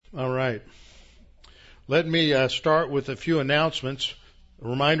right. Let me start with a few announcements. A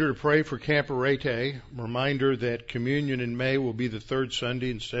reminder to pray for Camp Arete. A reminder that communion in May will be the third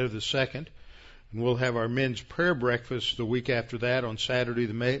Sunday instead of the second. And we'll have our men's prayer breakfast the week after that on Saturday,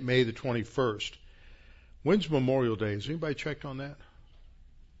 May the 21st. When's Memorial Day? Has anybody checked on that?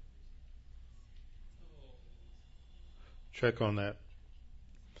 Check on that.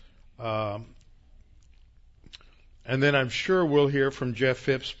 And then I'm sure we'll hear from Jeff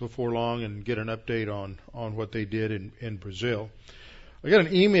Phipps before long and get an update on what they did in Brazil. I got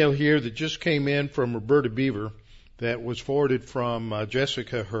an email here that just came in from Roberta Beaver that was forwarded from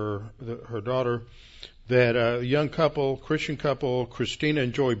Jessica, her daughter, that a young couple, Christian couple, Christina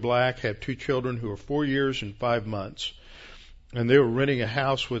and Joey Black, have two children who are 4 years and 5 months. And they were renting a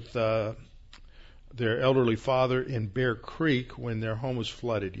house with their elderly father in Bear Creek when their home was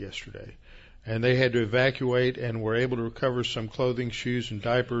flooded yesterday. And they had to evacuate and were able to recover some clothing, shoes, and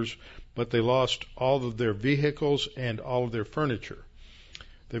diapers, but they lost all of their vehicles and all of their furniture.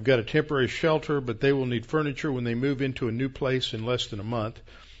 They've got a temporary shelter, but they will need furniture when they move into a new place in less than a month.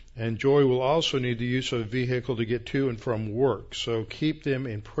 And Joy will also need the use of a vehicle to get to and from work. So keep them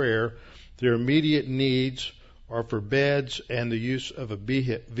in prayer. Their immediate needs are for beds and the use of a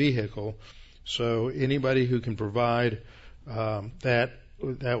vehicle. So anybody who can provide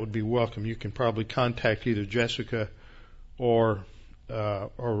that would be welcome. You can probably contact either Jessica or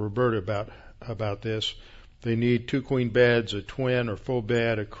Roberta about this. They need 2 queen beds, a twin or full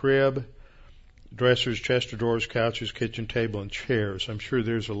bed, a crib, dressers, chest of drawers, couches, kitchen table, and chairs. I'm sure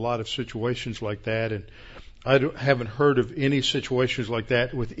there's a lot of situations like that, and I haven't heard of any situations like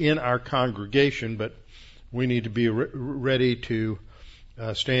that within our congregation, but we need to be ready to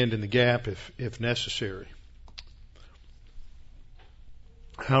stand in the gap if necessary.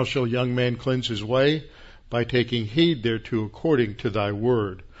 How shall a young man cleanse his way? By taking heed thereto according to thy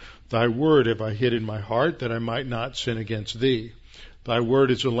word. Thy word have I hid in my heart, that I might not sin against thee. Thy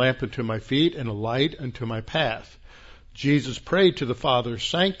word is a lamp unto my feet and a light unto my path. Jesus prayed to the Father,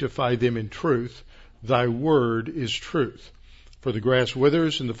 sanctify them in truth. Thy word is truth. For the grass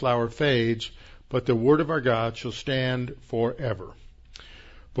withers and the flower fades, but the word of our God shall stand forever.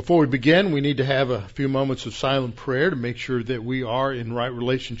 Before we begin, we need to have a few moments of silent prayer to make sure that we are in right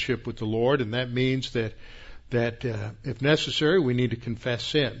relationship with the Lord, and that means that if necessary, we need to confess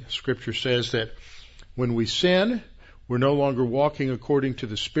sin. Scripture says that when we sin, we're no longer walking according to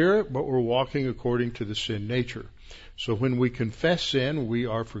the Spirit, but we're walking according to the sin nature. So when we confess sin, we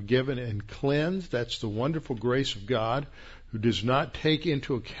are forgiven and cleansed. That's the wonderful grace of God, who does not take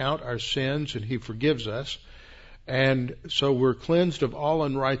into account our sins, and He forgives us. And so we're cleansed of all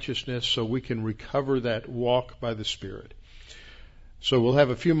unrighteousness so we can recover that walk by the Spirit. So we'll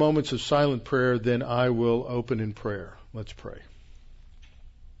have a few moments of silent prayer, then I will open in prayer. Let's pray.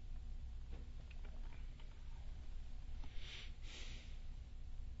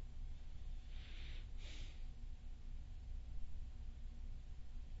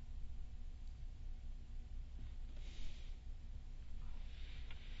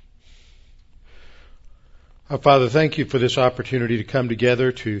 Father, thank you for this opportunity to come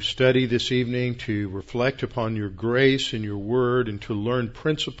together to study this evening, to reflect upon your grace and your word, and to learn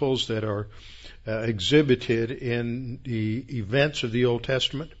principles that are exhibited in the events of the Old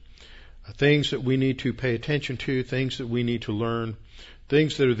Testament, things that we need to pay attention to, things that we need to learn,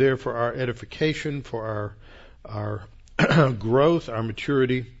 things that are there for our edification, for our growth, our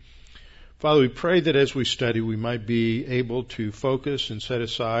maturity. Father, we pray that as we study, we might be able to focus and set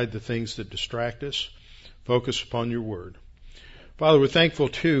aside the things that distract us. Focus upon your word. Father, we're thankful,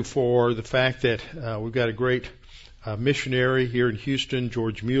 too, for the fact that we've got a great missionary here in Houston,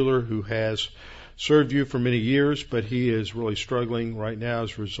 George Mueller, who has served you for many years, but he is really struggling right now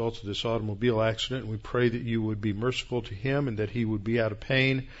as a result of this automobile accident. We pray that you would be merciful to him and that he would be out of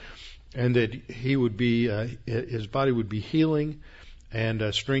pain and that he would be, his body would be healing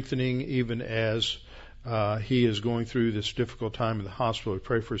and strengthening even as he is going through this difficult time in the hospital. We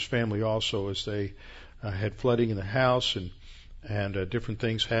pray for his family also as they had flooding in the house and different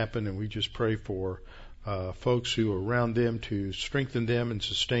things happen, and we just pray for folks who are around them to strengthen them and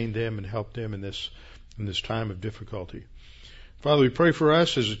sustain them and help them in this time of difficulty. Father, we pray for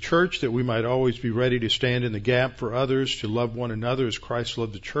us as a church that we might always be ready to stand in the gap for others, to love one another as Christ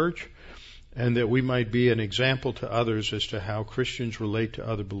loved the church, and that we might be an example to others as to how Christians relate to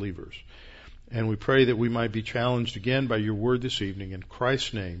other believers. And we pray that we might be challenged again by your word this evening. In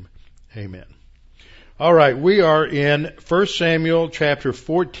Christ's name, amen. All right, we are in 1 Samuel chapter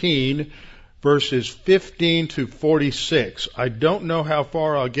 14, verses 15 to 46. I don't know how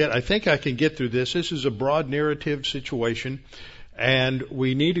far I'll get. I think I can get through this. This is a broad narrative situation. And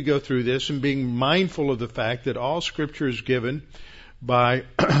we need to go through this and being mindful of the fact that all Scripture is given by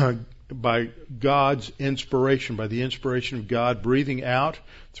by God's inspiration, by the inspiration of God breathing out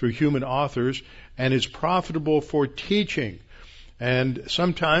through human authors, and is profitable for teaching. And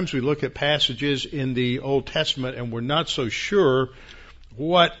sometimes we look at passages in the Old Testament and we're not so sure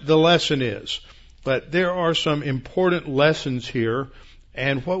what the lesson is. But there are some important lessons here.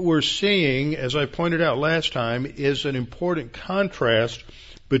 And what we're seeing, as I pointed out last time, is an important contrast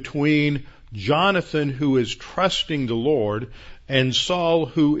between Jonathan, who is trusting the Lord, and Saul,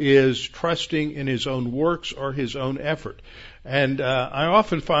 who is trusting in his own works or his own effort. And I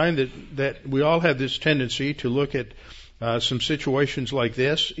often find that we all have this tendency to look at some situations like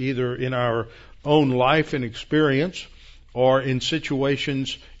this, either in our own life and experience or in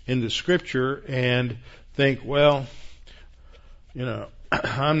situations in the Scripture, and think, well,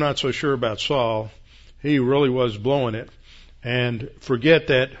 I'm not so sure about Saul. He really was blowing it. And forget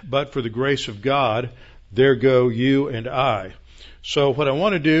that, but for the grace of God, there go you and I. So what I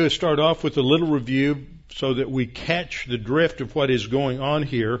want to do is start off with a little review so that we catch the drift of what is going on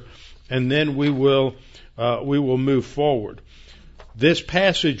here, and then we will move forward. This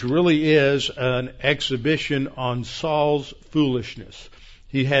passage really is an exhibition on Saul's foolishness.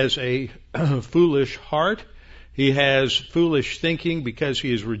 He has a foolish heart. He has foolish thinking because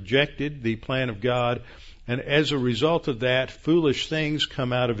he has rejected the plan of God. And as a result of that, foolish things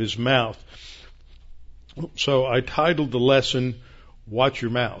come out of his mouth. So I titled the lesson, Watch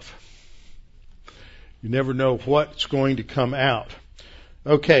Your Mouth. You never know what's going to come out.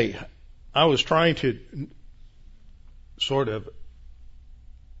 Okay, I was trying to sort of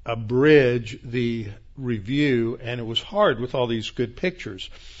abridge the review, and it was hard with all these good pictures.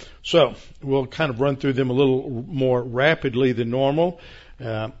 So we'll kind of run through them a little more rapidly than normal.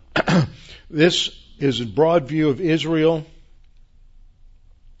 This is a broad view of Israel,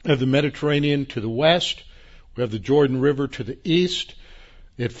 of the Mediterranean to the west. We have the Jordan River to the east.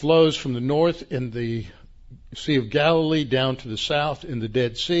 It flows from the north in the Sea of Galilee down to the south in the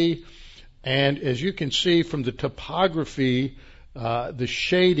Dead Sea. And as you can see from the topography, the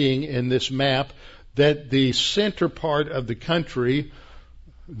shading in this map, that the center part of the country,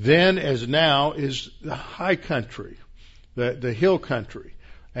 then as now, is the high country, the hill country.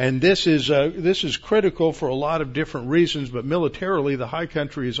 And this is critical for a lot of different reasons, but militarily the high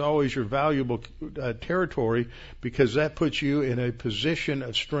country is always your valuable territory because that puts you in a position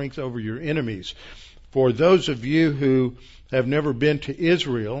of strength over your enemies. For those of you who have never been to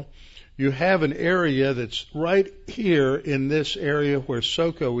Israel, you have an area that's right here in this area where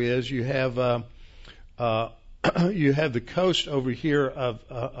Soko is. You have the coast over here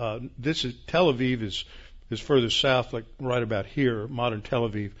of this is Tel Aviv is further south, like right about here, modern Tel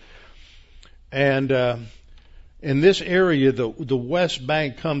Aviv. And in this area, the West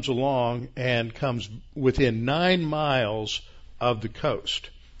Bank comes along and comes within 9 miles of the coast,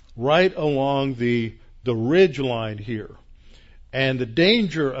 right along the ridge line here. And the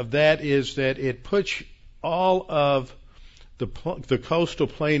danger of that is that it puts all of the coastal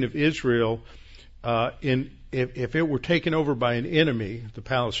plain of Israel if it were taken over by an enemy, the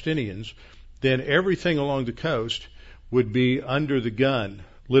Palestinians, then everything along the coast would be under the gun,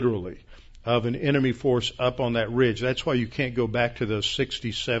 literally, of an enemy force up on that ridge. That's why you can't go back to those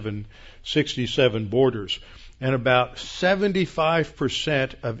 67 borders. And about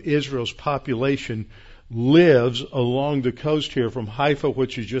 75% of Israel's population lives along the coast here from Haifa,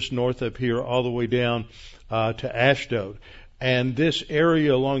 which is just north up here, all the way down to Ashdod. And this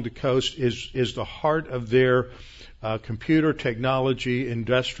area along the coast is the heart of their computer technology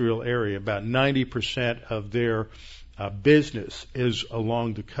industrial area. About 90% of their business is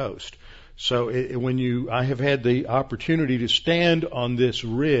along the coast. So I have had the opportunity to stand on this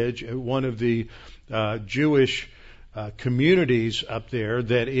ridge at one of the Jewish communities up there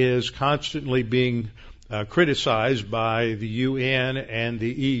that is constantly being criticized by the UN and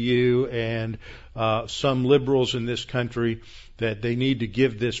the EU and some liberals in this country that they need to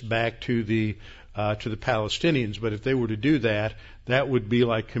give this back to the Palestinians. But if they were to do that, that would be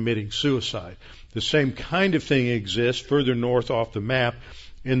like committing suicide. The same kind of thing exists further north off the map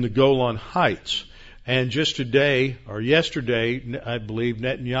in the Golan Heights. And just today or yesterday, I believe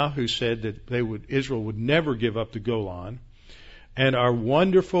Netanyahu said that Israel would never give up the Golan. And our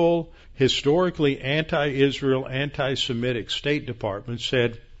wonderful, historically anti-Israel, anti-Semitic State Department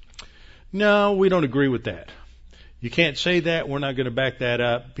said, no, we don't agree with that. You can't say that. We're not going to back that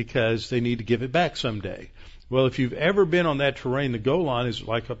up because they need to give it back someday. Well, if you've ever been on that terrain, the Golan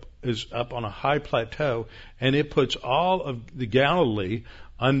is up on a high plateau, and it puts all of the Galilee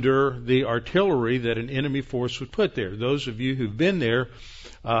under the artillery that an enemy force would put there. Those of you who've been there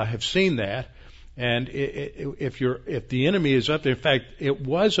have seen that. And if the enemy is up there, in fact, it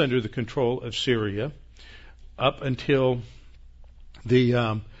was under the control of Syria up until the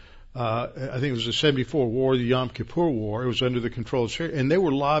I think it was the 74 war, the Yom Kippur War. It was under the control of Syria, and they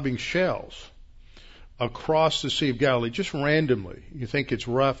were lobbing shells across the Sea of Galilee just randomly. You think it's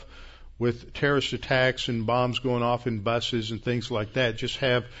rough with terrorist attacks and bombs going off in buses and things like that. Just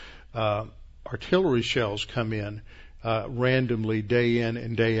have artillery shells come in randomly day in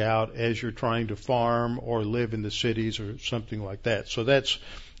and day out as you're trying to farm or live in the cities or something like that. So that's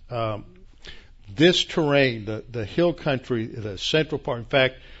this terrain, the hill country, the central part. In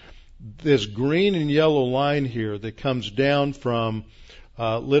fact, this green and yellow line here that comes down from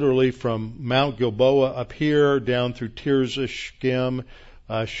literally from Mount Gilboa up here down through Tirzah, Shechem,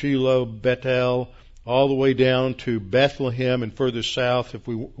 Shiloh, Bethel, all the way down to Bethlehem and further south if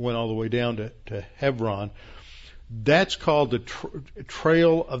we went all the way down to Hebron. That's called the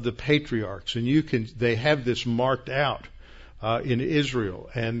Trail of the Patriarchs, and they have this marked out in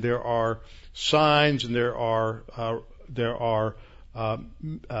Israel, and there are signs and there are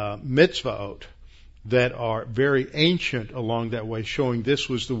mitzvahot that are very ancient along that way, showing this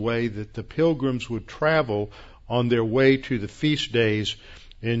was the way that the pilgrims would travel on their way to the feast days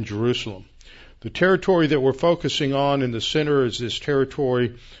in Jerusalem. The territory that we're focusing on in the center is this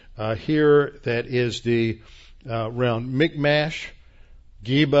territory here that is around Michmash,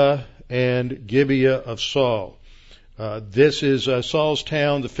 Geba, and Gibeah of Saul. This is Saul's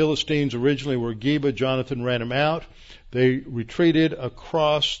town. The Philistines originally were Geba. Jonathan ran them out. They retreated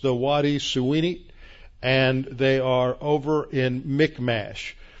across the Wadi Suwini, and they are over in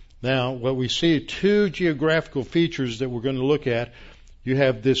Michmash. Now, what we see, two geographical features that we're going to look at. You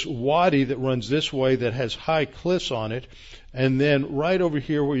have this wadi that runs this way that has high cliffs on it, and then right over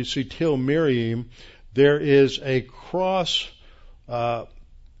here where you see Til Miriam, there is a cross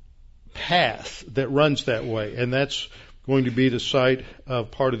path that runs that way, and that's going to be the site of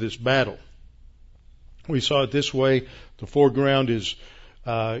part of this battle. We saw it this way. The foreground is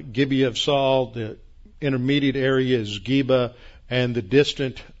Gibeah of Saul, the intermediate area is Geba, and the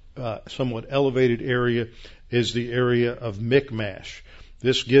distant, somewhat elevated area is the area of Michmash.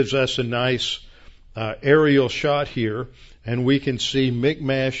 This gives us a nice aerial shot here, and we can see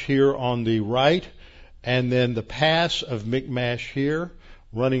Michmash here on the right, and then the pass of Michmash here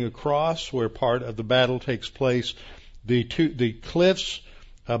running across where part of the battle takes place. The cliffs,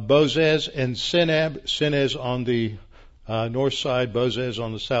 Bozez and Senez on the north side, Bozez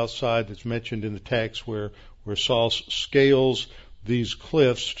on the south side, that's mentioned in the text where Saul scales these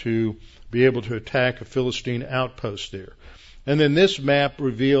cliffs to be able to attack a Philistine outpost there. And then this map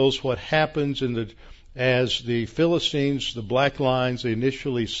reveals what happens as the Philistines, the black lines, they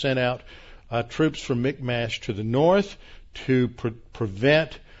initially sent out troops from Michmash to the north to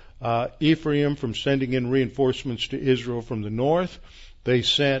prevent Ephraim from sending in reinforcements to Israel from the north. They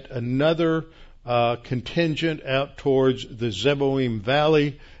sent another contingent out towards the Zeboim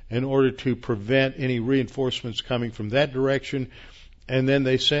Valley in order to prevent any reinforcements coming from that direction. And then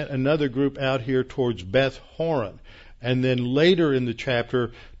they sent another group out here towards Beth Horon. And then later in the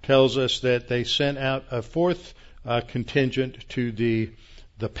chapter tells us that they sent out a fourth contingent to the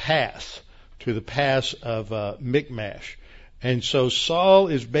pass of Michmash. And so Saul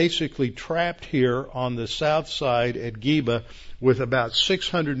is basically trapped here on the south side at Geba with about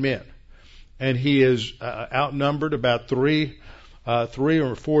 600 men. And he is outnumbered about 3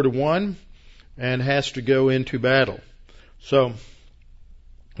 or 4 to 1 and has to go into battle. So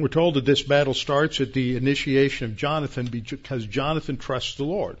we're told that this battle starts at the initiation of Jonathan because Jonathan trusts the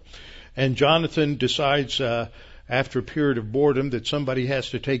Lord. And Jonathan decides after a period of boredom that somebody has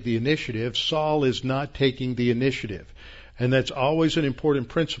to take the initiative. Saul is not taking the initiative. And that's always an important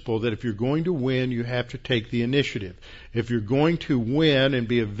principle, that if you're going to win, you have to take the initiative. If you're going to win and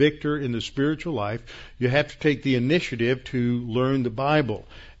be a victor in the spiritual life, you have to take the initiative to learn the Bible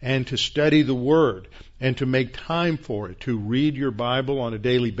and to study the Word and to make time for it, to read your Bible on a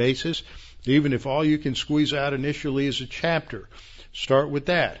daily basis, even if all you can squeeze out initially is a chapter. Start with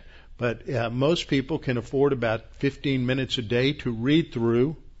that. But most people can afford about 15 minutes a day to read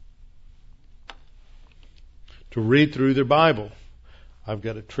through their Bible. I've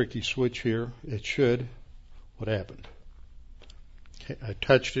got a tricky switch here. It should. What happened? I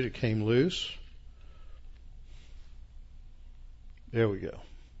touched it. It came loose. There we go.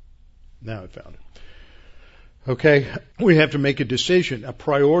 Now I found it. Okay, we have to make a decision, a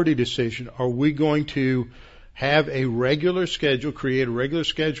priority decision. Are we going to have a regular schedule, create a regular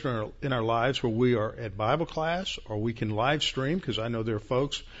schedule in our lives where we are at Bible class, or we can live stream, because I know there are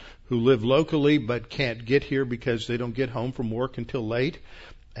folks who live locally but can't get here because they don't get home from work until late,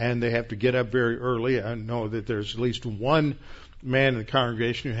 and they have to get up very early. I know that there's at least one man in the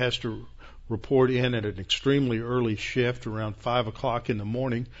congregation who has to report in at an extremely early shift around 5 o'clock in the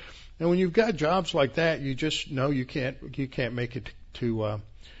morning. And when you've got jobs like that, you just know you can't make it to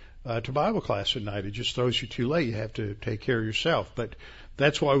Bible class at night. It just throws you too late. You have to take care of yourself. But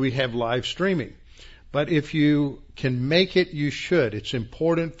that's why we have live streaming. But if you can make it, you should. It's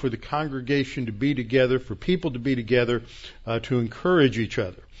important for the congregation to be together, for people to be together, to encourage each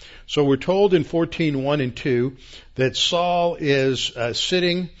other. So we're told in 14:1 and 2 that Saul is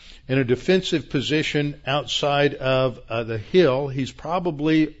sitting in a defensive position outside of the hill. He's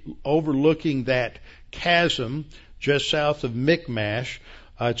probably overlooking that chasm just south of Michmash.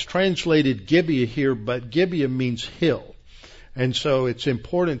 It's translated Gibeah here, but Gibeah means hill. And so it's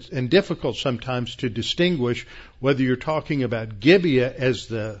important and difficult sometimes to distinguish whether you're talking about Gibeah as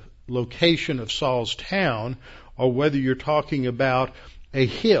the location of Saul's town or whether you're talking about a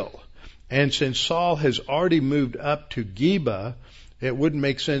hill. And since Saul has already moved up to Geba, it wouldn't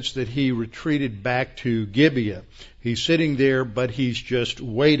make sense that he retreated back to Gibeah. He's sitting there, but he's just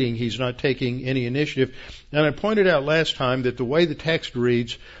waiting. He's not taking any initiative. And I pointed out last time that the way the text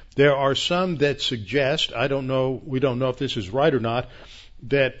reads, there are some that suggest, we don't know if this is right or not,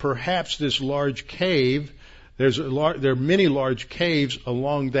 that perhaps this large cave, there are many large caves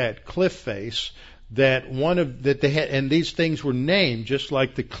along that cliff face, that they had, and these things were named just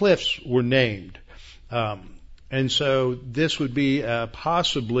like the cliffs were named. And so this would be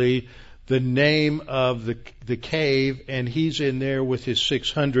possibly the name of the cave, and he's in there with his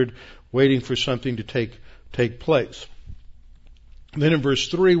 600 waiting for something to take place. Then in verse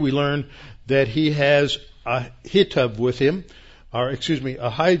 3 we learn that he has Ahijah with him,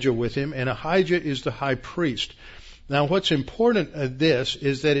 Ahijah with him, and Ahijah is the high priest. Now what's important of this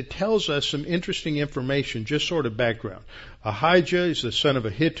is that it tells us some interesting information, just sort of background. Ahijah is the son of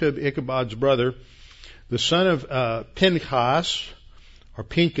Ahitub, Ichabod's brother, the son of Pinchas, or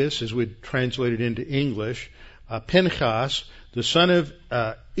Pincus as we translate it into English, Pinchas, the son of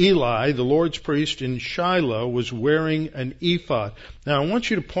Eli, the Lord's priest in Shiloh, was wearing an ephod. Now I want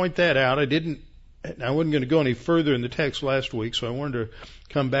you to point that out. I wasn't going to go any further in the text last week, so I wanted to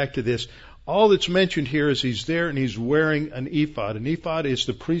come back to this. All that's mentioned here is he's there and he's wearing an ephod. An ephod is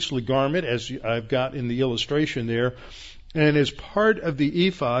the priestly garment, as I've got in the illustration there. And as part of the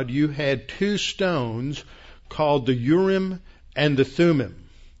ephod, you had two stones called the Urim and the Thummim.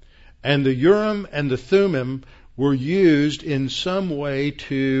 And the Urim and the Thummim were used in some way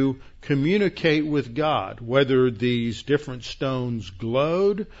to communicate with God, whether these different stones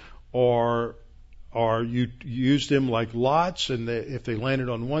glowed or you used them like lots, and if they landed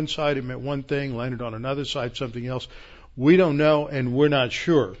on one side it meant one thing, landed on another side something else. We don't know and we're not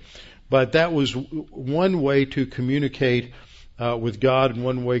sure. But that was one way to communicate with God, and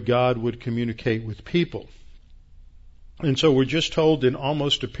one way God would communicate with people. And so we're just told in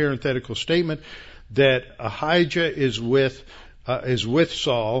almost a parenthetical statement that Ahijah is with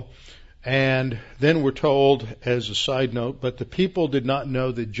Saul, and then we're told, as a side note, but the people did not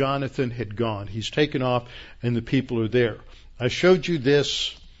know that Jonathan had gone. He's taken off, and the people are there. I showed you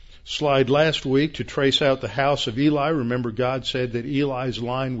this slide last week to trace out the house of Eli. Remember, God said that Eli's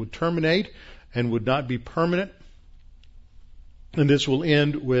line would terminate and would not be permanent. And this will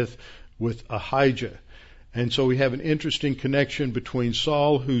end with Ahijah. And so we have an interesting connection between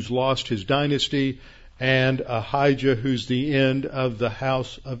Saul, who's lost his dynasty, and Ahijah, who's the end of the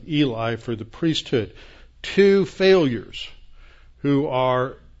house of Eli for the priesthood. Two failures who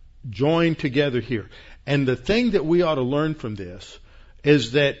are joined together here. And the thing that we ought to learn from this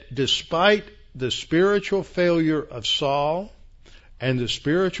is that despite the spiritual failure of Saul and the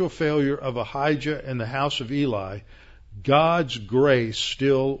spiritual failure of Ahijah and the house of Eli, God's grace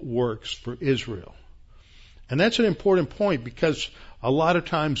still works for Israel. And that's an important point, because a lot of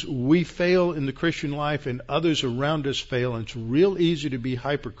times we fail in the Christian life and others around us fail, and it's real easy to be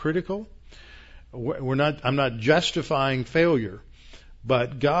hypercritical. I'm not justifying failure,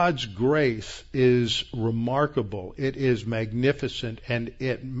 but God's grace is remarkable. It is magnificent, and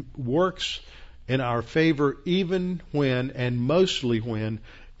it works in our favor even when, and mostly when,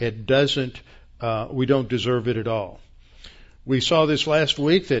 it doesn't, we don't deserve it at all. We saw this last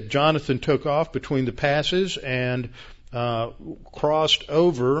week that Jonathan took off between the passes and crossed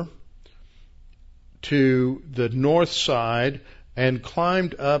over to the north side and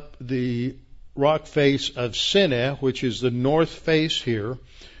climbed up the rock face of Seneh, which is the north face here.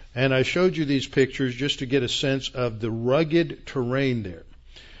 And I showed you these pictures just to get a sense of the rugged terrain there.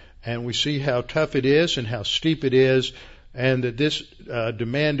 And we see how tough it is and how steep it is, and that this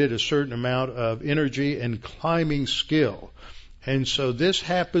demanded a certain amount of energy and climbing skill. And so this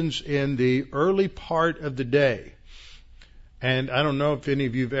happens in the early part of the day. And I don't know if any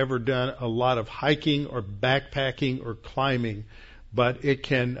of you have ever done a lot of hiking or backpacking or climbing, but it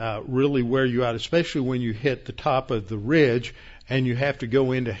can really wear you out, especially when you hit the top of the ridge and you have to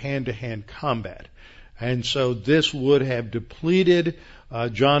go into hand-to-hand combat. And so this would have depleted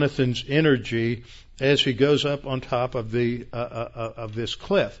Jonathan's energy as he goes up on top of the of this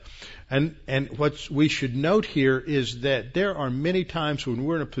cliff. And what we should note here is that there are many times when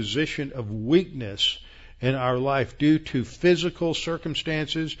we're in a position of weakness in our life due to physical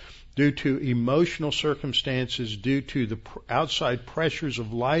circumstances, due to emotional circumstances, due to the outside pressures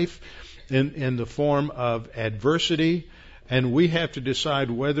of life in the form of adversity. And we have to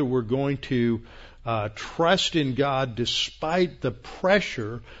decide whether we're going to trust in God despite the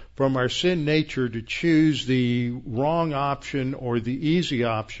pressure from our sin nature to choose the wrong option or the easy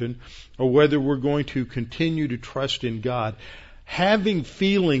option, or whether we're going to continue to trust in God. Having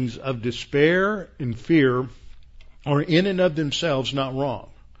feelings of despair and fear are in and of themselves not wrong.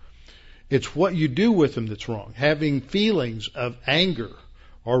 It's what you do with them that's wrong. Having feelings of anger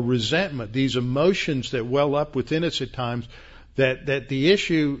or resentment, these emotions that well up within us at times, that the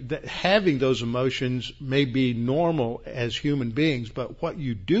issue that having those emotions may be normal as human beings, but what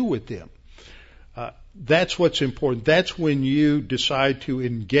you do with them, that's what's important. That's when you decide to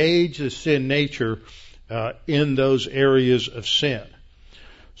engage the sin nature in those areas of sin.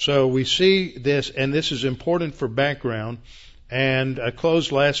 So we see this, and this is important for background. And I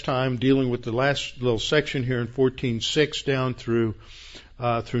closed last time dealing with the last little section here in 14:6 down through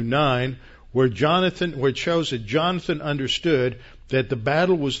 9, where it shows that Jonathan understood that the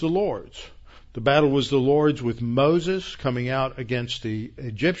battle was the Lord's. The battle was the Lord's with Moses coming out against the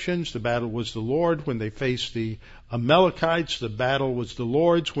Egyptians. The battle was the Lord when they faced the Amalekites. The battle was the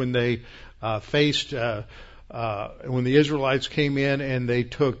Lord's when they when the Israelites came in and they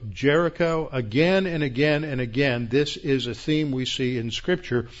took Jericho again and again and again. This is a theme we see in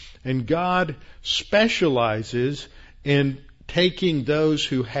Scripture. And God specializes in taking those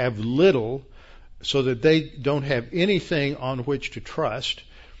who have little so that they don't have anything on which to trust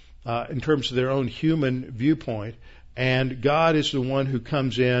in terms of their own human viewpoint. And God is the one who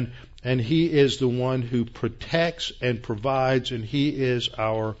comes in, and He is the one who protects and provides, and He is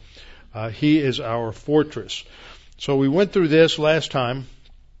our fortress. So we went through this last time.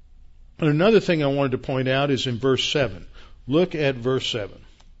 And another thing I wanted to point out is in verse 7. Look at verse 7.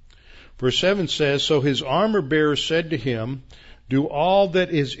 Verse 7 says, "So his armor bearer said to him, 'Do all that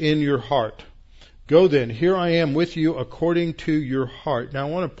is in your heart. Go then, here I am with you according to your heart.'" Now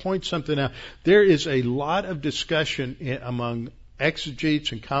I want to point something out. There is a lot of discussion among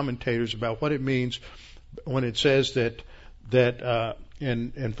exegetes and commentators about what it means when it says that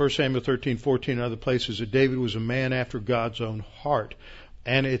in 1 Samuel 13:14 and other places that David was a man after God's own heart.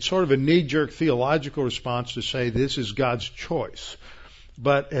 And it's sort of a knee-jerk theological response to say this is God's choice.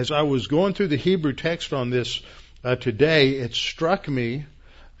 But as I was going through the Hebrew text on this today, it struck me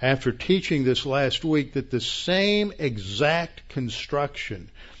after teaching this last week that the same exact construction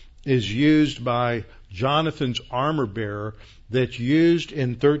is used by Jonathan's armor bearer that's used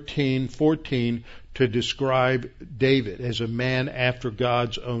in 13:14 to describe David as a man after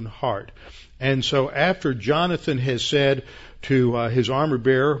God's own heart. And so after Jonathan has said to his armor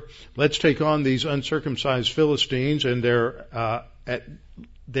bearer, "Let's take on these uncircumcised Philistines," and they're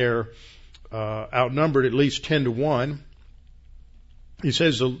outnumbered at least 10-1, he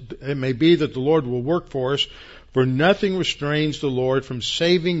says, "It may be that the Lord will work for us, for nothing restrains the Lord from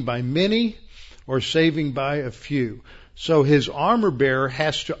saving by many or saving by a few." So his armor bearer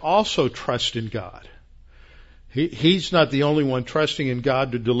has to also trust in God. He's not the only one trusting in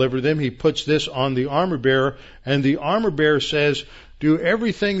God to deliver them. He puts this on the armor bearer, and the armor bearer says, do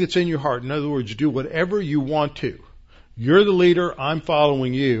everything that's in your heart. In other words, do whatever you want to. You're the leader, I'm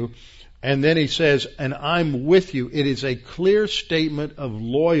following you. And then he says, and I'm with you. It is a clear statement of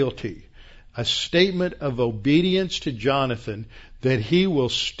loyalty, a statement of obedience to Jonathan, that he will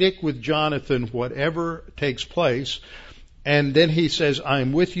stick with Jonathan whatever takes place. And then he says,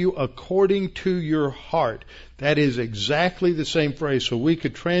 I'm with you according to your heart. That is exactly the same phrase. So we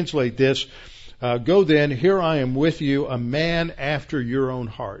could translate this, go then, here I am with you, a man after your own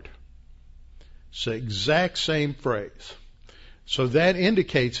heart. It's the exact same phrase. So that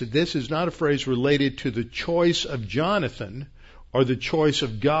indicates that this is not a phrase related to the choice of Jonathan or the choice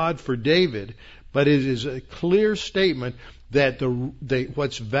of God for David, but it is a clear statement that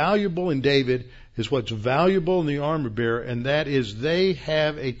what's valuable in David is what's valuable in the armor bearer, and that is they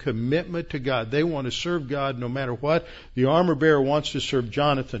have a commitment to God. They want to serve God no matter what. The armor bearer wants to serve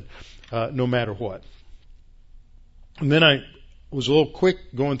Jonathan no matter what. And then I was a little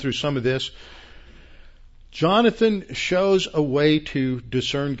quick going through some of this. Jonathan shows a way to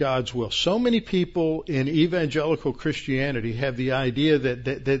discern God's will. So many people in evangelical Christianity have the idea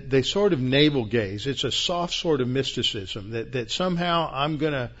that they sort of navel gaze. It's a soft sort of mysticism that somehow I'm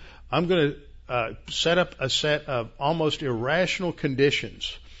going to set up a set of almost irrational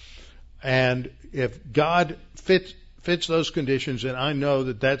conditions, and if God fits those conditions, then I know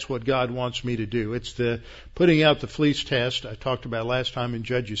that that's what God wants me to do. It's the putting out the fleece test I talked about last time in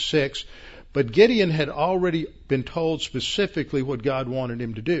Judges 6. But Gideon had already been told specifically what God wanted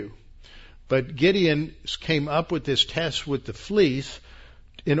him to do. But Gideon came up with this test with the fleece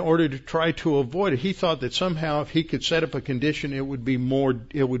in order to try to avoid it. He thought that somehow if he could set up a condition, it would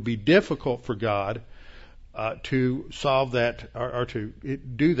be difficult for God to solve that, or to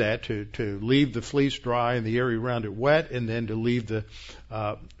do that, to leave the fleece dry and the area around it wet, and then to leave the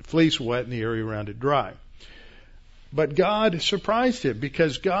fleece wet and the area around it dry. But God surprised him,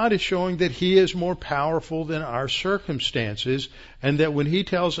 because God is showing that He is more powerful than our circumstances, and that when He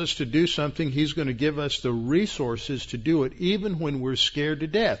tells us to do something, He's going to give us the resources to do it, even when we're scared to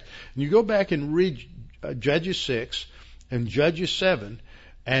death. And you go back and read Judges 6 and Judges 7,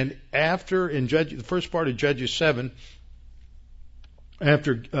 and the first part of Judges 7,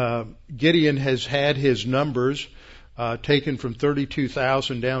 after Gideon has had his numbers taken from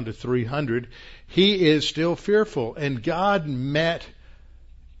 32,000 down to 300, he is still fearful. And God met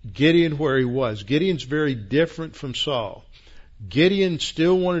Gideon where he was. Gideon's very different from Saul. Gideon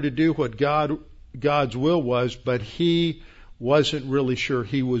still wanted to do what God's will was, but he wasn't really sure.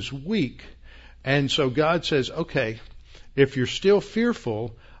 He was weak. And so God says, okay, if you're still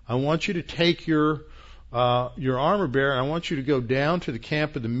fearful, I want you to take your armor bearer, and I want you to go down to the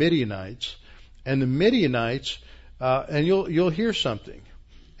camp of the Midianites. And the Midianites, and you'll hear something.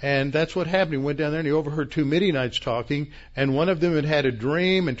 And that's what happened. He went down there and he overheard two Midianites talking, and one of them had had a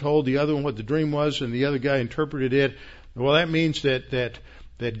dream and told the other one what the dream was, and the other guy interpreted it. Well, that means that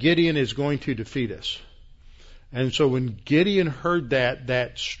Gideon is going to defeat us. And so when Gideon heard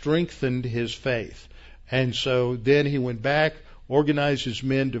that strengthened his faith. And so then he went back, organized his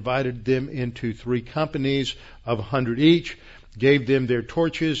men, divided them into 3 companies of 100 each, gave them their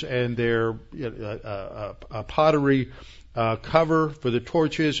torches and their pottery cover for the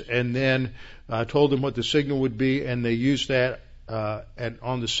torches, and then told them what the signal would be, and they used that. And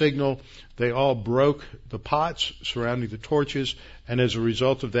on the signal, they all broke the pots surrounding the torches, and as a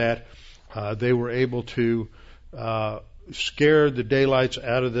result of that, they were able to scare the daylights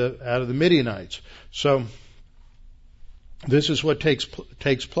out of the Midianites. So this is what takes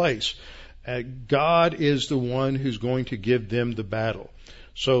place. God is the one who's going to give them the battle.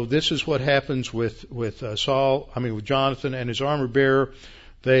 So this is what happens with Jonathan and his armor bearer.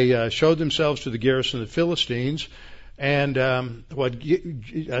 They showed themselves to the garrison of the Philistines, and what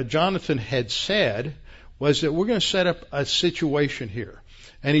Jonathan had said was that we're going to set up a situation here.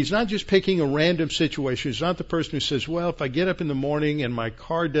 And he's not just picking a random situation. He's not the person who says, well, if I get up in the morning and my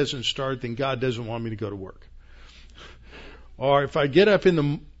car doesn't start, then God doesn't want me to go to work. Or if I get up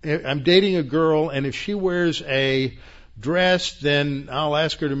I'm dating a girl, and if she wears a dress, then I'll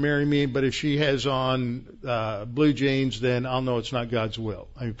ask her to marry me, but if she has on blue jeans, then I'll know it's not God's will.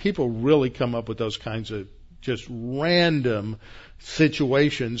 I mean, people really come up with those kinds of just random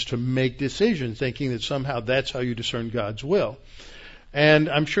situations to make decisions, thinking that somehow that's how you discern God's will. And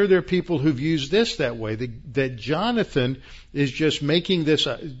I'm sure there are people who've used this that way, that Jonathan is just making this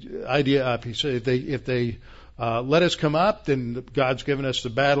idea up. He said if they let us come up, then God's given us the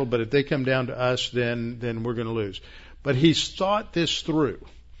battle, but if they come down to us, then we're going to lose. But he's thought this through.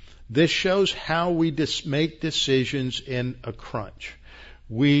 This shows how we make decisions in a crunch.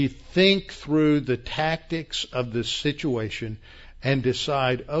 We think through the tactics of the situation and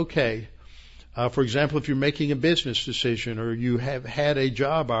decide, okay, for example, if you're making a business decision or you have had a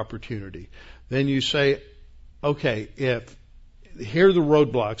job opportunity, then you say, okay, here are the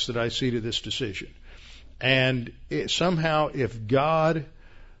roadblocks that I see to this decision. And somehow if God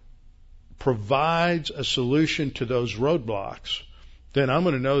provides a solution to those roadblocks, then I'm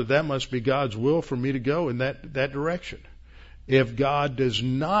going to know that must be God's will for me to go in that direction. If God does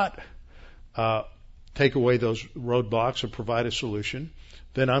not take away those roadblocks or provide a solution,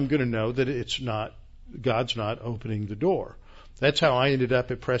 then I'm going to know that God's not opening the door. That's how I ended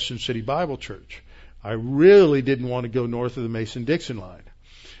up at Preston City Bible Church. I really didn't want to go north of the Mason-Dixon line.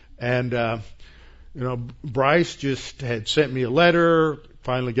 And, Bryce just had sent me a letter,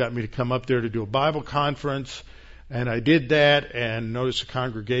 finally got me to come up there to do a Bible conference. And I did that and noticed the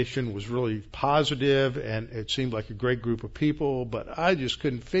congregation was really positive and it seemed like a great group of people, but I just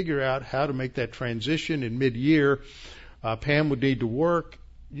couldn't figure out how to make that transition in mid-year. Pam would need to work.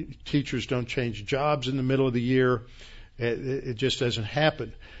 Teachers don't change jobs in the middle of the year. It just doesn't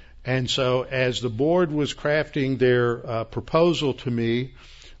happen. And so as the board was crafting their proposal to me,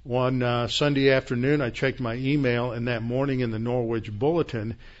 one Sunday afternoon I checked my email, and that morning in the Norwich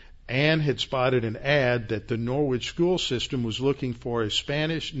Bulletin, Ann had spotted an ad that the Norwich school system was looking for a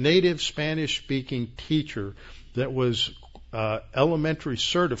native Spanish-speaking teacher that was elementary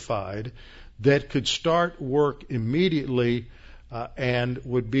certified that could start work immediately and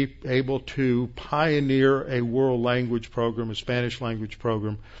would be able to pioneer a world language program, a Spanish language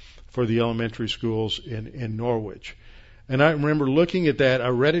program for the elementary schools in Norwich. And I remember looking at that. I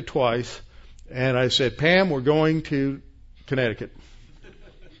read it twice, and I said, Pam, we're going to Connecticut.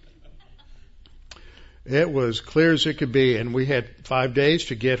 It was clear as it could be, and we had 5 days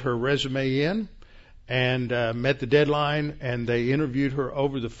to get her resume in, and met the deadline, and they interviewed her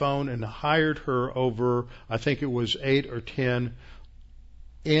over the phone and hired her over, I think it was 8 or 10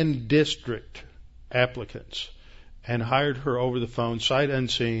 in-district applicants, and hired her over the phone, sight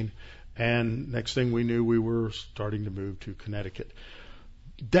unseen, and next thing we knew, we were starting to move to Connecticut.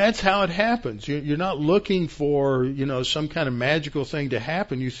 That's how it happens. You're not looking for, some kind of magical thing to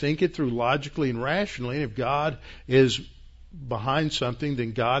happen. You think it through logically and rationally, and if God is behind something,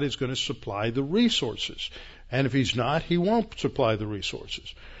 then God is going to supply the resources. And if He's not, He won't supply the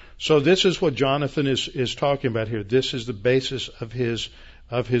resources. So this is what Jonathan is talking about here. This is the basis of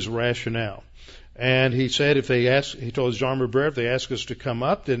his rationale. And he said he told his armor bearer, if they ask us to come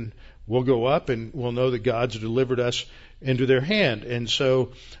up, then we'll go up and we'll know that God's delivered us into their hand. And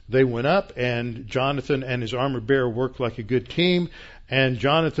so they went up, and Jonathan and his armor bearer worked like a good team, and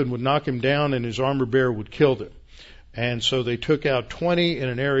Jonathan would knock him down and his armor bearer would kill them. And so they took out 20 in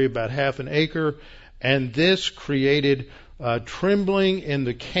an area about half an acre, and this created trembling in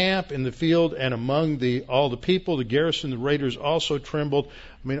the camp, in the field, and among all the people. The garrison, the raiders also trembled.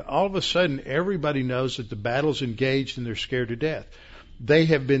 I mean, all of a sudden, everybody knows that the battle's engaged and they're scared to death. They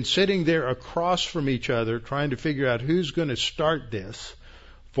have been sitting there across from each other trying to figure out who's going to start this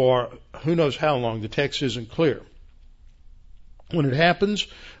for who knows how long. The text isn't clear. When it happens,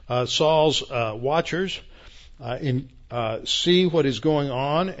 Saul's watchers see what is going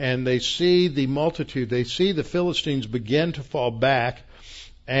on, and they see the multitude. They see the Philistines begin to fall back,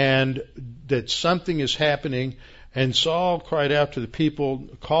 and that something is happening. And Saul cried out to the people,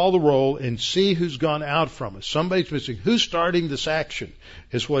 call the roll and see who's gone out from us. Somebody's missing. Who's starting this action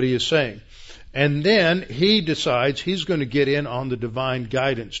is what he is saying. And then he decides he's going to get in on the divine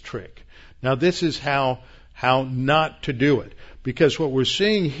guidance trick. Now this is how not to do it. Because what we're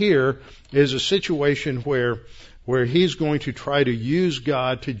seeing here is a situation where he's going to try to use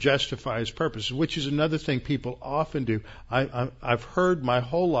God to justify his purposes, which is another thing people often do. I've heard my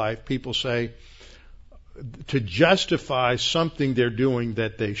whole life people say, to justify something they're doing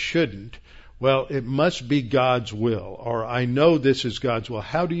that they shouldn't, well, it must be God's will, or I know this is God's will.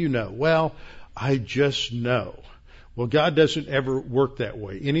 How do you know? Well, I just know. Well, God doesn't ever work that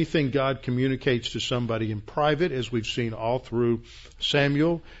way. Anything God communicates to somebody in private, as we've seen all through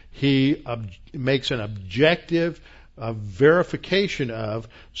Samuel, He makes an objective verification of,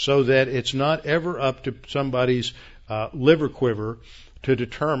 so that it's not ever up to somebody's liver quiver to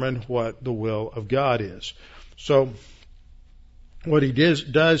determine what the will of God is. So what he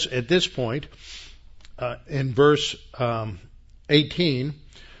does at this point, in verse 18,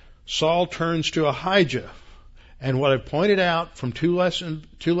 Saul turns to Ahijah. And what I pointed out from two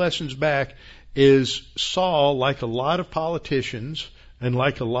lessons back is Saul, like a lot of politicians and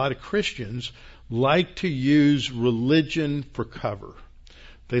like a lot of Christians, like to use religion for cover.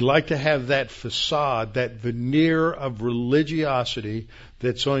 They like to have that facade, that veneer of religiosity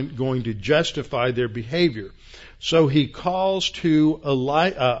that's going to justify their behavior. So he calls to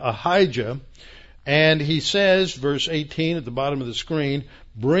Ahijah, and he says, verse 18 at the bottom of the screen,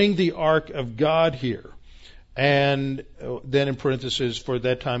 bring the ark of God here. And then in parentheses, for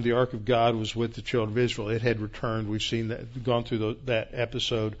that time the ark of God was with the children of Israel. It had returned. We've seen that, gone through that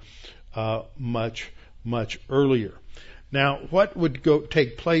episode much earlier. Now, what would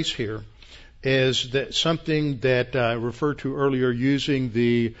take place here is that something that I referred to earlier, using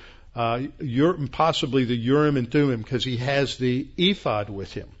the possibly the Urim and Thummim, because he has the ephod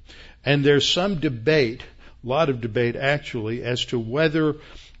with him. And there's some debate, a lot of debate actually, as to whether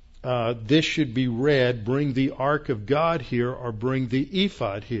this should be read, bring the ark of God here, or bring the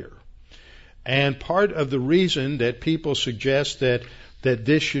ephod here. And part of the reason that people suggest that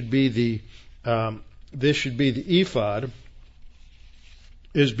this should be the ephod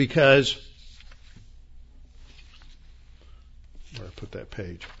is because, where I put that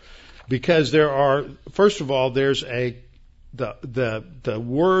page, because there are, first of all, there's the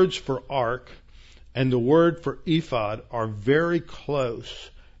words for ark and the word for ephod are very close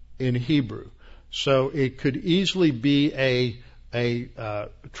in Hebrew, so it could easily be a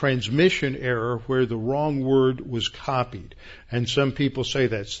transmission error where the wrong word was copied. And some people say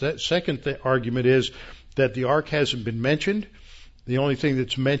that. Second argument is that the ark hasn't been mentioned. The only thing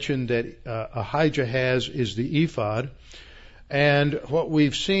that's mentioned that Ahijah has is the ephod. And what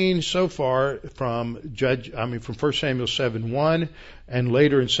we've seen so far from 1 Samuel 7:1 and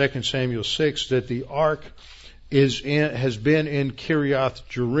later in 2 Samuel 6 that the ark has been in Kiriath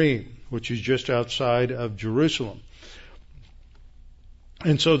Jearim, which is just outside of Jerusalem.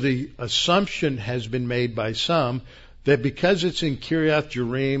 And so the assumption has been made by some that because it's in Kiriath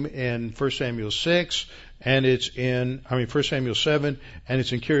Jearim in 1 Samuel 6, and it's in 1 Samuel 7, and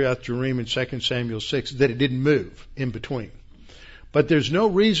it's in Kiriath Jearim in 2 Samuel 6, that it didn't move in between. But there's no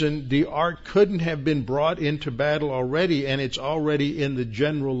reason the ark couldn't have been brought into battle already, and it's already in the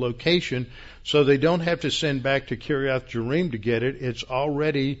general location, so they don't have to send back to Kiriath Jearim to get it. It's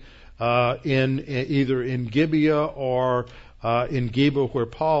already either in Gibeah or in Geba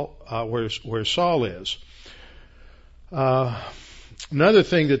where Saul is. Another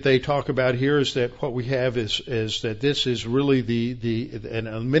thing that they talk about here is that what we have is that this is really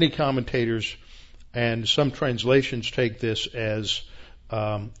and many commentators and some translations take this as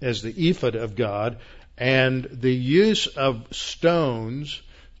the ephod of God, and the use of stones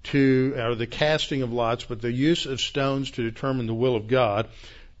or the casting of lots, but the use of stones to determine the will of God.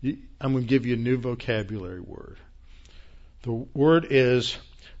 I'm going to give you a new vocabulary word. The word is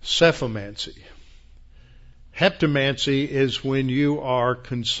sephomancy. Heptamancy is when you are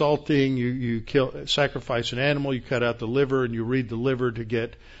consulting, you sacrifice an animal, you cut out the liver, and you read the liver to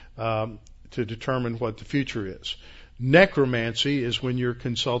get to determine what the future is. Necromancy is when you're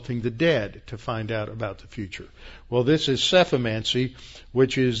consulting the dead to find out about the future. Well, this is sephomancy,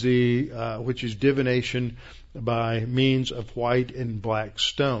 which is divination by means of white and black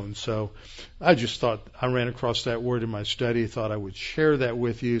stones. So I just thought, I ran across that word in my study, thought I would share that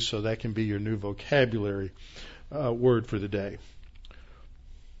with you so that can be your new vocabulary word for the day.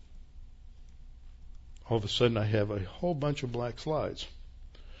 All of a sudden I have a whole bunch of black slides.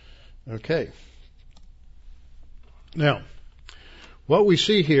 Okay. Now, what we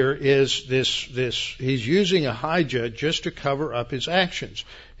see here is this, he's using Ahijah just to cover up his actions.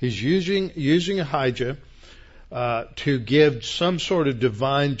 He's using Ahijah to give some sort of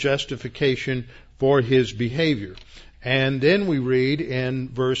divine justification for his behavior. And then we read in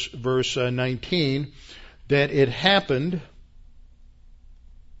verse 19 that it happened,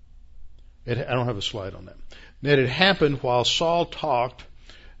 I don't have a slide on that it happened while Saul talked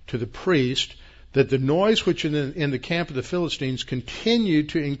to the priest that the noise which in the camp of the Philistines continued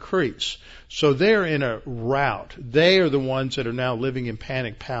to increase. So they're in a rout. They are the ones that are now living in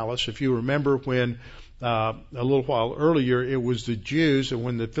Panic Palace. If you remember when a little while earlier it was the Jews, and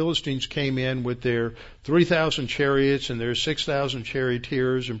when the Philistines came in with their 3,000 chariots and their 6,000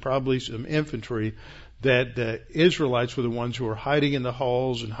 charioteers and probably some infantry, that the Israelites were the ones who were hiding in the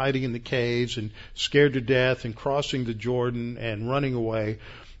holes and hiding in the caves and scared to death and crossing the Jordan and running away.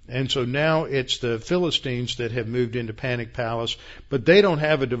 And so now it's the Philistines that have moved into Panic Palace, but they don't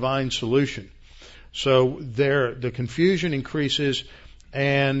have a divine solution. So the confusion increases,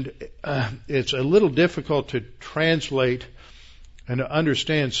 and it's a little difficult to translate and to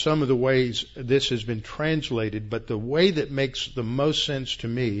understand some of the ways this has been translated, but the way that makes the most sense to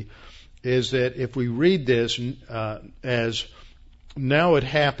me is that if we read this as now it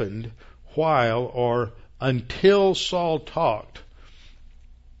happened while or until Saul talked,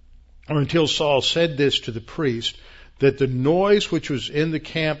 or until Saul said this to the priest, that the noise which was in the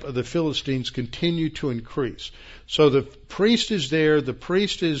camp of the Philistines continued to increase. So the priest is there, the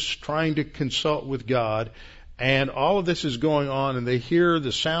priest is trying to consult with God, and all of this is going on, and they hear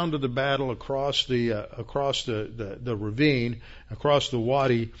the sound of the battle across the ravine, across the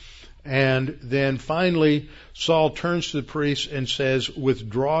wadi, and then finally Saul turns to the priest and says,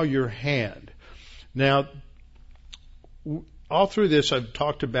 "Withdraw your hand." Now, all through this, I've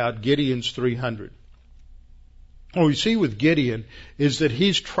talked about Gideon's 300. What we see with Gideon is that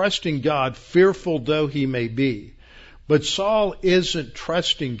he's trusting God, fearful though he may be. But Saul isn't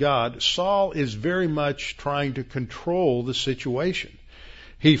trusting God. Saul is very much trying to control the situation.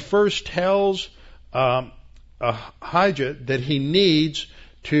 He first tells Ahijah that he needs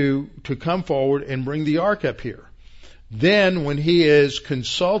to come forward and bring the ark up here. Then when he is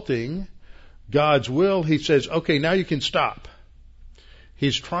consulting God's will, he says, okay, now you can stop.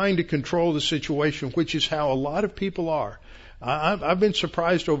 He's trying to control the situation, which is how a lot of people are. I've been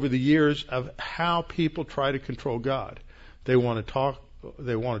surprised over the years of how people try to control God. They want to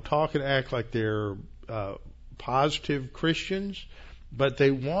talk and act like they're positive Christians, but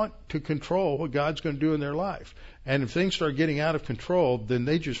they want to control what God's going to do in their life. And if things start getting out of control, then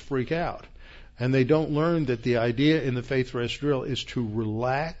they just freak out. And they don't learn that the idea in the Faith Rest Drill is to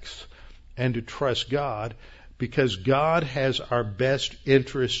relax and to trust God, because God has our best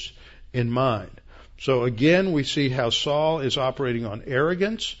interests in mind. So again, we see how Saul is operating on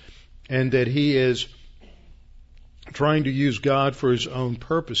arrogance, and that he is trying to use God for his own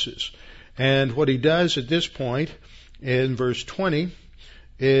purposes. And what he does at this point in verse 20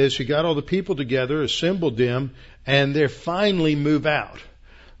 is he got all the people together, assembled them, and they finally move out.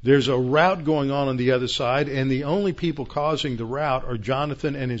 There's a rout going on the other side, and the only people causing the rout are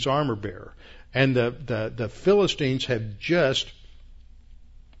Jonathan and his armor bearer. And the Philistines have just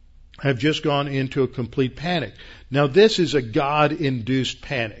gone into a complete panic. Now this is a God-induced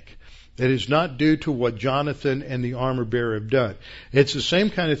panic. That is not due to what Jonathan and the armor bearer have done. It's the same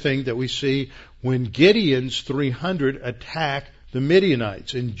kind of thing that we see when Gideon's 300 attack the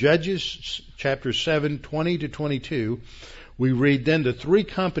Midianites. In Judges chapter 7, 20 to 22, we read, then the three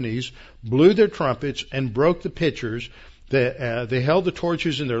companies blew their trumpets and broke the pitchers. They held the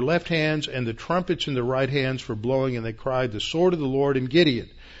torches in their left hands and the trumpets in their right hands for blowing, and they cried, the sword of the Lord in Gideon.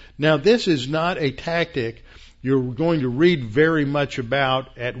 Now this is not a tactic you're going to read very much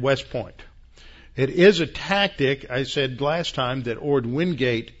about at West Point. It is a tactic, I said last time, that Ord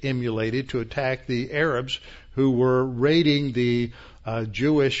Wingate emulated to attack the Arabs who were raiding the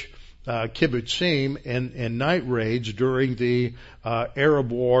Jewish kibbutzim in night raids during the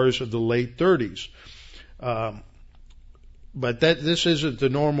Arab wars of the late 30s. But this isn't the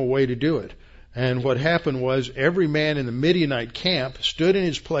normal way to do it. And what happened was every man in the Midianite camp stood in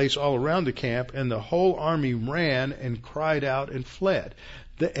his place all around the camp, and the whole army ran and cried out and fled.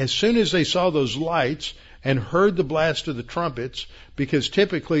 As soon as they saw those lights and heard the blast of the trumpets, because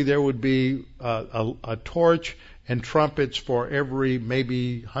typically there would be a torch and trumpets for every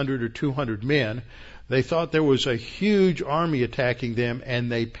maybe 100 or 200 men, they thought there was a huge army attacking them,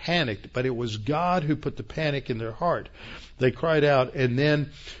 and they panicked. But it was God who put the panic in their heart. They cried out, and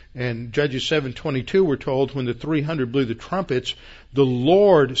then in Judges 7:22 we're told, when the 300 blew the trumpets, the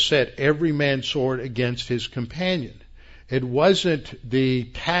Lord set every man's sword against his companion. It wasn't the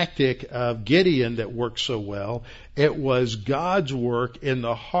tactic of Gideon that worked so well. It was God's work in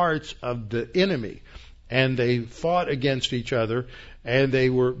the hearts of the enemy. And they fought against each other, and they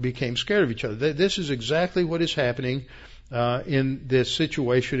became scared of each other. This is exactly what is happening in this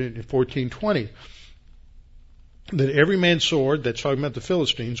situation in 1420. That every man's sword, that's talking about the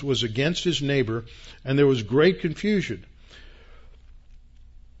Philistines, was against his neighbor, and there was great confusion.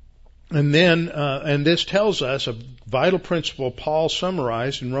 And then, and this tells us a vital principle Paul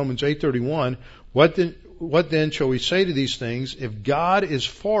summarized in Romans 8:31. What then shall we say to these things? If God is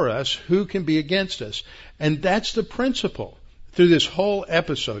for us, who can be against us? And that's the principle through this whole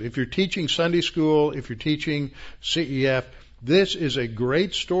episode. If you're teaching Sunday school, if you're teaching CEF, this is a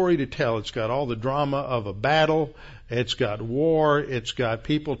great story to tell. It's got all the drama of a battle. It's got war. It's got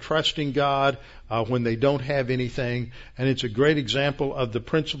people trusting God when they don't have anything. And it's a great example of the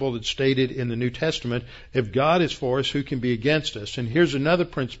principle that's stated in the New Testament. If God is for us, who can be against us? And here's another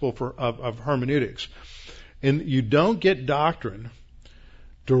principle of hermeneutics. And you don't get doctrine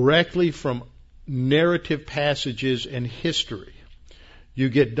directly from narrative passages and history. You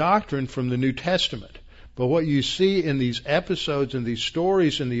get doctrine from the New Testament. But what you see in these episodes and these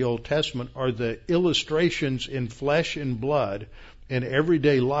stories in the Old Testament are the illustrations in flesh and blood in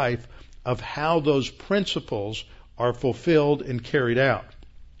everyday life of how those principles are fulfilled and carried out.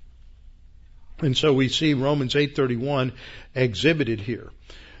 And so we see Romans 8:31 exhibited here.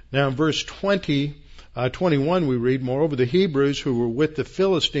 Now in verse 21 we read, moreover, the Hebrews who were with the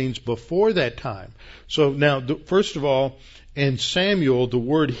Philistines before that time. So now, first of all, in Samuel, the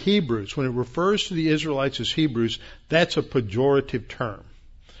word Hebrews, when it refers to the Israelites as Hebrews, that's a pejorative term.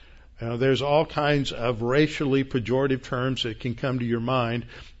 There's all kinds of racially pejorative terms that can come to your mind,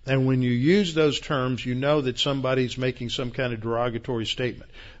 and when you use those terms, you know that somebody's making some kind of derogatory statement.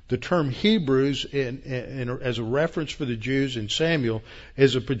 The term Hebrews, as a reference for the Jews in Samuel,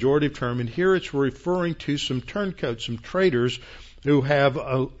 is a pejorative term, and here it's referring to some turncoats, some traitors who have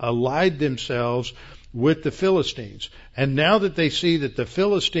allied themselves with the Philistines. And now that they see that the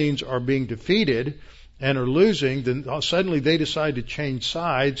Philistines are being defeated and are losing, then suddenly they decide to change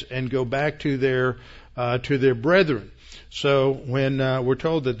sides and go back to their brethren. So when we're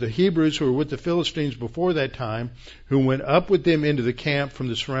told that the Hebrews who were with the Philistines before that time, who went up with them into the camp from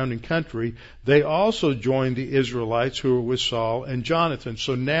the surrounding country, they also joined the Israelites who were with Saul and Jonathan.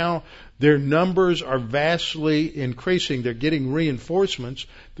 So now their numbers are vastly increasing. They're getting reinforcements.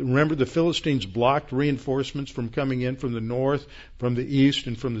 Remember, the Philistines blocked reinforcements from coming in from the north, from the east,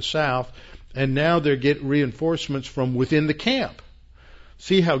 and from the south. And now they're getting reinforcements from within the camp.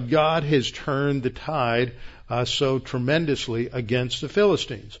 See how God has turned the tide so tremendously against the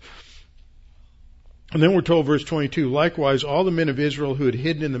Philistines. And then we're told, verse 22, likewise all the men of Israel who had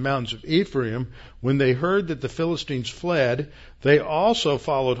hidden in the mountains of Ephraim, when they heard that the Philistines fled, they also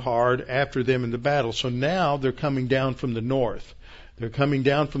followed hard after them in the battle. So now they're coming down from the north. They're coming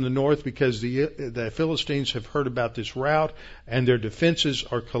down from the north because the Philistines have heard about this rout and their defenses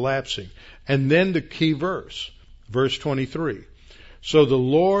are collapsing. And then the key verse, verse 23. So the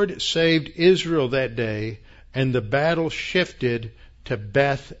Lord saved Israel that day, and the battle shifted to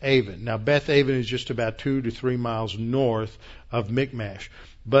Beth Aven. Now, Beth Aven is just about 2 to 3 miles north of Michmash.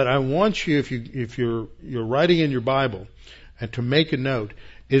 But I want you, if you're writing in your Bible, and to make a note,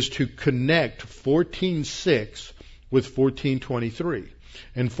 is to connect 14:6 with 14:23.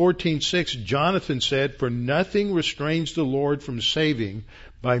 In 14:6, Jonathan said, "For nothing restrains the Lord from saving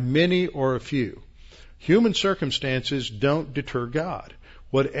by many or a few." Human circumstances don't deter God.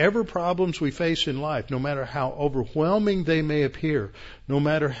 Whatever problems we face in life, no matter how overwhelming they may appear, no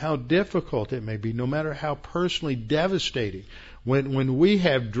matter how difficult it may be, no matter how personally devastating, when we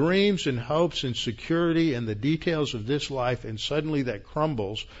have dreams and hopes and security and the details of this life and suddenly that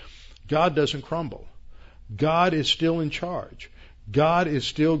crumbles, God doesn't crumble. God is still in charge. God is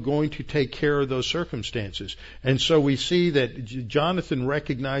still going to take care of those circumstances. And so we see that Jonathan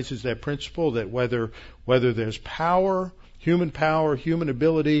recognizes that principle, that whether there's power, human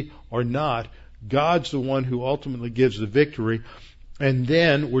ability or not, God's the one who ultimately gives the victory. And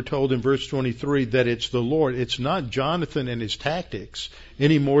then we're told in verse 23 that it's the Lord. It's not Jonathan and his tactics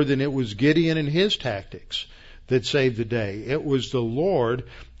any more than it was Gideon and his tactics that saved the day. It was the Lord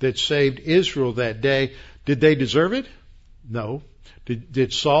that saved Israel that day. Did they deserve it? No.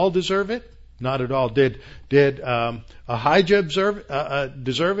 Did Saul deserve it? Not at all. Did Ahijah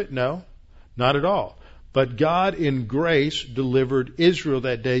deserve it? No, not at all. But God in grace delivered Israel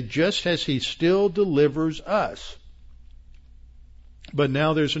that day, just as He still delivers us. But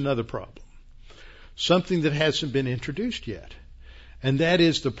now there's another problem. Something that hasn't been introduced yet. And that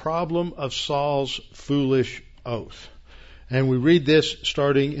is the problem of Saul's foolish oath. And we read this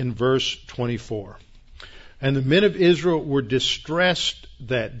starting in verse 24. And the men of Israel were distressed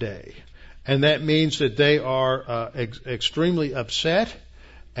that day. And that means that they are extremely upset,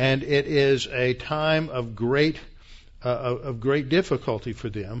 and it is a time of great difficulty for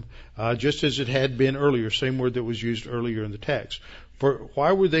them, just as it had been earlier, same word that was used earlier in the text. For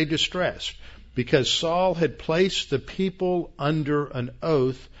why were they distressed? Because Saul had placed the people under an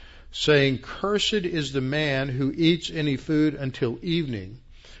oath, saying, "Cursed is the man who eats any food until evening,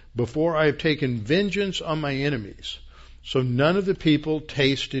 before I have taken vengeance on my enemies." So none of the people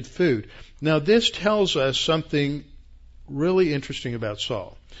tasted food. Now this tells us something really interesting about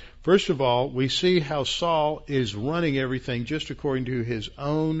Saul. First of all, we see how Saul is running everything just according to his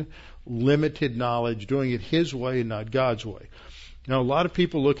own limited knowledge, doing it his way and not God's way. Now a lot of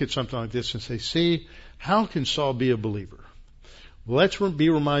people look at something like this and say, see, how can Saul be a believer? Well, let's be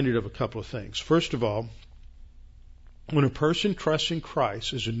reminded of a couple of things. First of all, when a person trusts in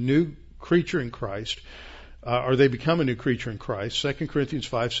Christ, is a new creature in Christ, or they become a new creature in Christ, 2 Corinthians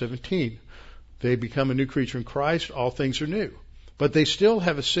 5:17, they become a new creature in Christ, all things are new. But they still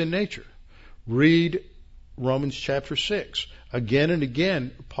have a sin nature. Read Romans chapter 6. Again and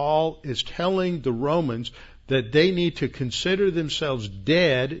again, Paul is telling the Romans that they need to consider themselves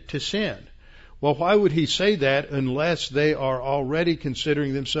dead to sin. Well, why would he say that unless they are already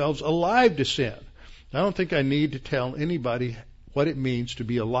considering themselves alive to sin? I don't think I need to tell anybody what it means to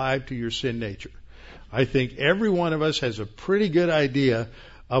be alive to your sin nature. I think every one of us has a pretty good idea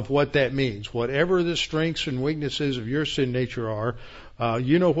of what that means. Whatever the strengths and weaknesses of your sin nature are,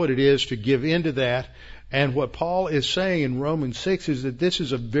 you know what it is to give into that. And what Paul is saying in Romans 6 is that this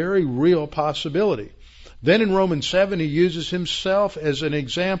is a very real possibility. Then in Romans 7, he uses himself as an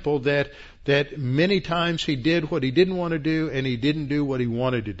example that many times he did what he didn't want to do and he didn't do what he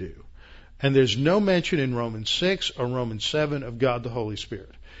wanted to do. And there's no mention in Romans 6 or Romans 7 of God the Holy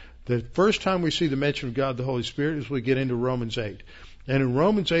Spirit. The first time we see the mention of God the Holy Spirit is we get into Romans 8. And in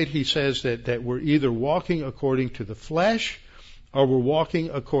Romans 8 he says that we're either walking according to the flesh or we're walking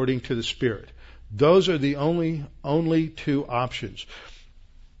according to the Spirit. Those are the only two options.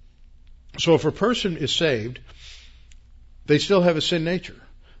 So if a person is saved, they still have a sin nature.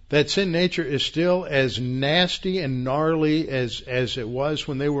 That sin nature is still as nasty and gnarly as it was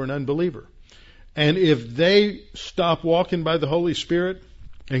when they were an unbeliever. And if they stop walking by the Holy Spirit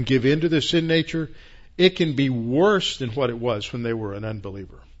and give in to their sin nature, it can be worse than what it was when they were an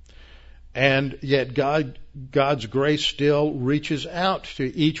unbeliever. And yet God's grace still reaches out to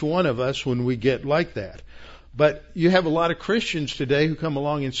each one of us when we get like that. But you have a lot of Christians today who come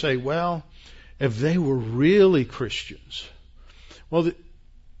along and say, well, if they were really Christians. Well,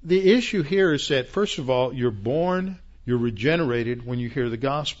 the issue here is that, first of all, you're regenerated when you hear the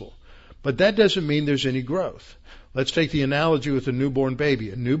gospel. But that doesn't mean there's any growth. Let's take the analogy with a newborn baby.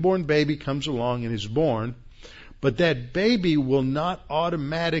 A newborn baby comes along and is born, but that baby will not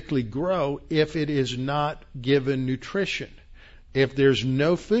automatically grow if it is not given nutrition, if there's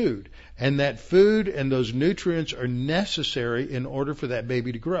no food. And that food and those nutrients are necessary in order for that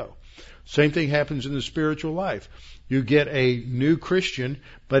baby to grow. Same thing happens in the spiritual life. You get a new Christian,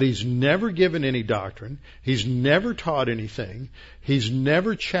 but he's never given any doctrine. He's never taught anything. He's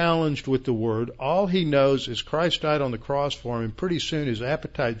never challenged with the Word. All he knows is Christ died on the cross for him, and pretty soon his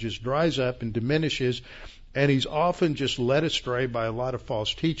appetite just dries up and diminishes, and he's often just led astray by a lot of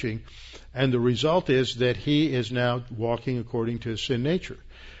false teaching. And the result is that he is now walking according to his sin nature.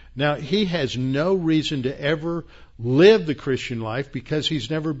 Now, he has no reason to ever live the Christian life because he's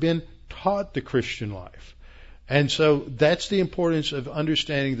never been taught the Christian life. And so that's the importance of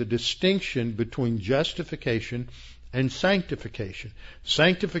understanding the distinction between justification and sanctification.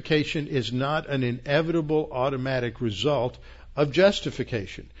 Sanctification is not an inevitable automatic result of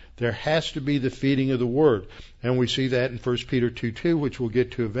justification. There has to be the feeding of the Word. And we see that in 1 Peter 2:2, which we'll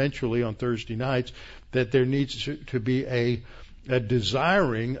get to eventually on Thursday nights, that there needs to be a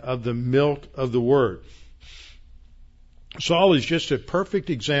desiring of the milk of the Word. Saul is just a perfect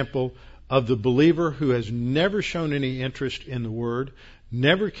example of the believer who has never shown any interest in the Word,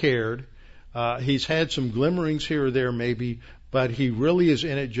 never cared. He's had some glimmerings here or there maybe, but he really is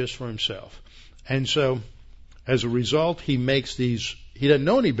in it just for himself. And so, as a result, he doesn't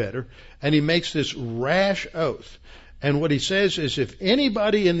know any better, and he makes this rash oath. And what he says is, if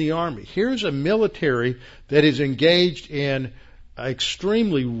anybody in the army, here's a military that is engaged in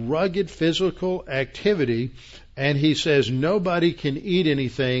extremely rugged physical activity, and he says nobody can eat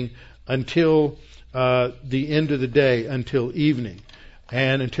anything until the end of the day, until evening,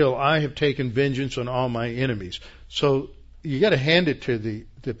 and until I have taken vengeance on all my enemies. So you got to hand it to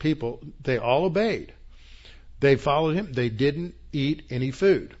the people. They all obeyed. They followed him. They didn't eat any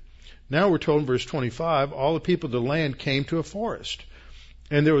food. Now we're told in verse 25, all the people of the land came to a forest,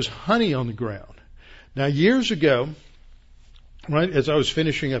 and there was honey on the ground. Now years ago, right as I was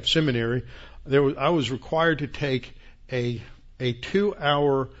finishing up seminary, I was required to take a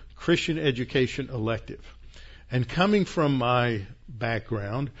 2-hour Christian education elective. And coming from my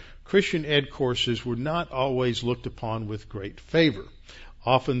background, Christian ed courses were not always looked upon with great favor.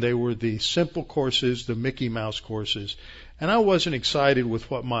 Often they were the simple courses, the Mickey Mouse courses, and I wasn't excited with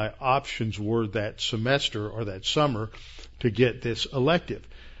what my options were that semester or that summer to get this elective.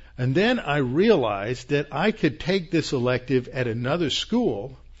 And then I realized that I could take this elective at another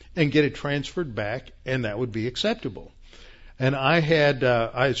school and get it transferred back, and that would be acceptable. And I had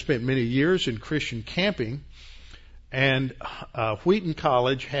spent many years in Christian camping, and Wheaton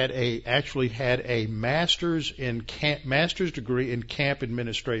College actually had a master's degree in camp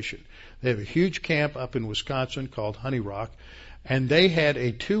administration. They have a huge camp up in Wisconsin called Honey Rock, and they had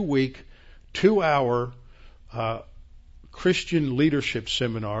a 2-week, 2-hour Christian leadership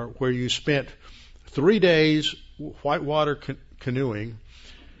seminar where you spent 3 days whitewater canoeing,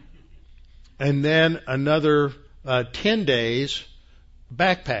 and then another 10 days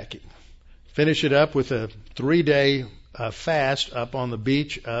backpacking. Finish it up with a 3-day fast up on the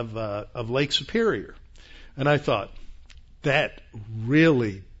beach of Lake Superior. And I thought, that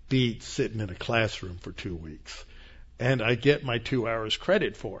really beats sitting in a classroom for 2 weeks. And I get my 2 hours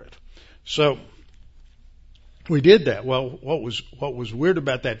credit for it. So we did that. Well, what was weird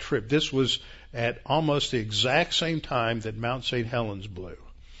about that trip, this was at almost the exact same time that Mount St. Helens blew.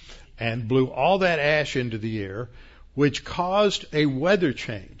 And blew all that ash into the air, which caused a weather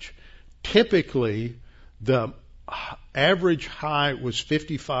change. Typically, the average high was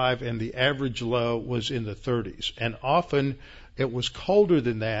 55 and the average low was in the 30s. And often it was colder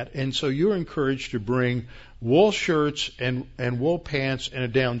than that, and so you're encouraged to bring wool shirts and wool pants and a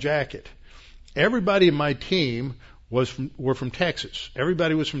down jacket. Everybody in my team were from Texas.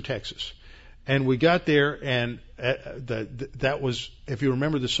 Everybody was from Texas. And we got there, and that was, if you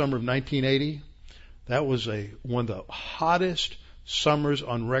remember the summer of 1980, that was one of the hottest summers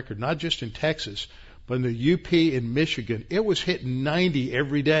on record, not just in Texas, but in the UP in Michigan. It was hitting 90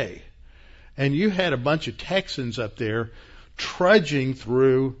 every day. And you had a bunch of Texans up there trudging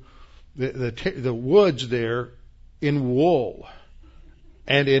through the woods there in wool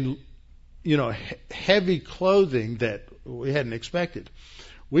and in, heavy clothing that we hadn't expected.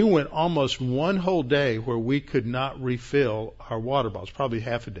 We went almost one whole day where we could not refill our water bottles, probably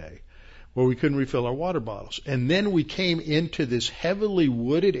half a day, where we couldn't refill our water bottles. And then we came into this heavily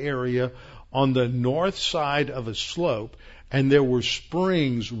wooded area on the north side of a slope, and there were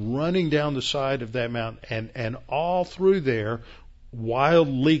springs running down the side of that mountain, and all through there, wild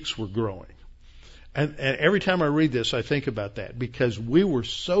leeks were growing. And every time I read this, I think about that, because we were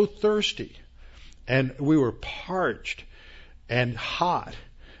so thirsty, and we were parched and hot.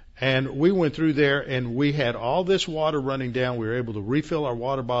 And we went through there, and we had all this water running down. We were able to refill our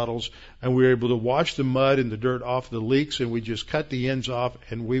water bottles, and we were able to wash the mud and the dirt off the leeks, and we just cut the ends off,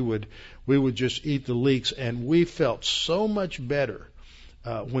 and we would just eat the leeks. And we felt so much better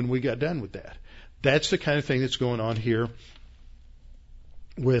when we got done with that. That's the kind of thing that's going on here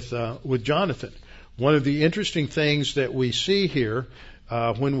with Jonathan. One of the interesting things that we see here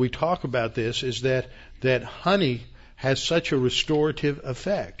when we talk about this is that honey has such a restorative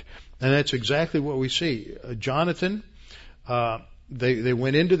effect. And that's exactly what we see. Jonathan, they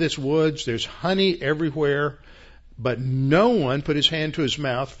went into this woods. There's honey everywhere, but no one put his hand to his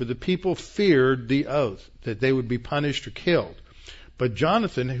mouth, for the people feared the oath, that they would be punished or killed. But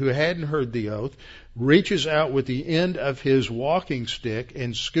Jonathan, who hadn't heard the oath, reaches out with the end of his walking stick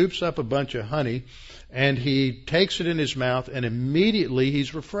and scoops up a bunch of honey, and he takes it in his mouth, and immediately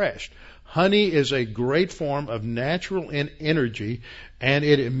he's refreshed. Honey is a great form of natural energy, and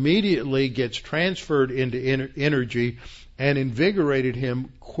it immediately gets transferred into energy and invigorated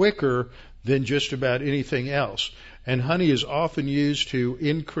him quicker than just about anything else. And honey is often used to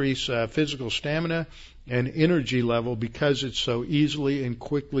increase physical stamina and energy level because it's so easily and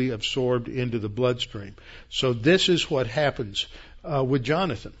quickly absorbed into the bloodstream. So this is what happens with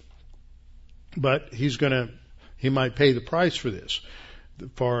Jonathan. But he might pay the price for this.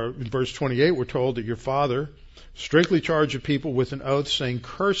 In verse 28, we're told that your father strictly charged the people with an oath, saying,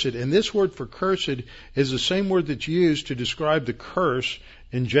 "Cursed." And this word for cursed is the same word that's used to describe the curse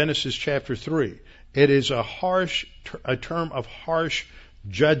in Genesis chapter 3. It is a term of harsh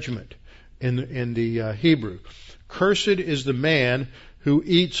judgment in the Hebrew. Cursed is the man who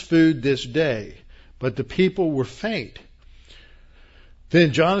eats food this day. But the people were faint.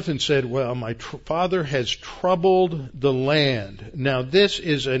 Then Jonathan said, "Well, my father has troubled the land." Now, this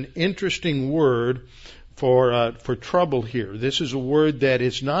is an interesting word for trouble here. This is a word that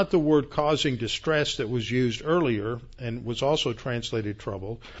is not the word causing distress that was used earlier and was also translated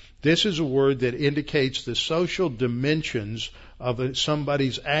trouble. This is a word that indicates the social dimensions of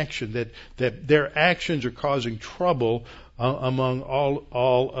somebody's action, that their actions are causing trouble among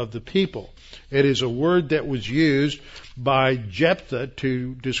all of the people. It is a word that was used by Jephthah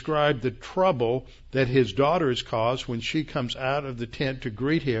to describe the trouble that his daughter has caused when she comes out of the tent to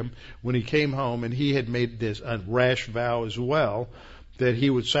greet him when he came home, and he had made a rash vow as well that he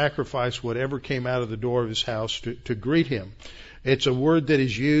would sacrifice whatever came out of the door of his house to greet him. It's a word that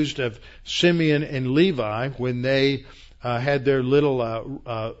is used of Simeon and Levi when they had their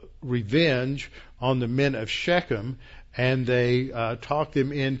little revenge on the men of Shechem, and they talked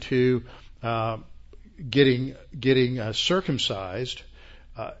them into getting circumcised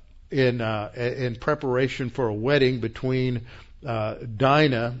in preparation for a wedding between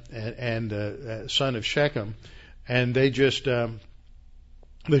Dinah and the son of Shechem, and they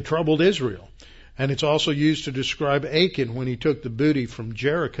troubled Israel. And it's also used to describe Achan when he took the booty from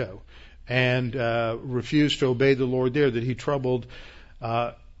Jericho and refused to obey the Lord there, that he troubled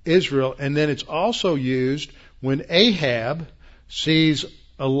Israel. And then it's also used when Ahab sees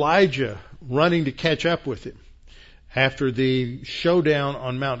Elijah running to catch up with him after the showdown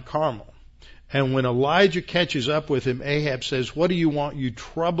on Mount Carmel. And when Elijah catches up with him, Ahab says, "What do you want, you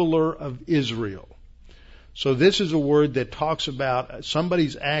troubler of Israel?" So this is a word that talks about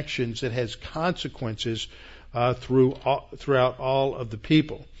somebody's actions that has consequences throughout all of the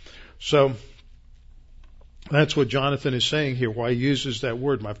people. So That's what Jonathan is saying here, why he uses that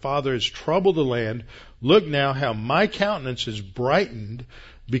word. My father has troubled the land. Look now how my countenance is brightened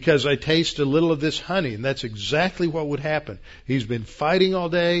because I taste a little of this honey. And that's exactly what would happen. He's been fighting all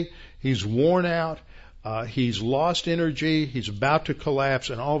day. He's worn out. He's lost energy. He's about to collapse.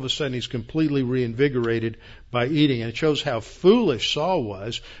 And all of a sudden he's completely reinvigorated by eating. And it shows how foolish Saul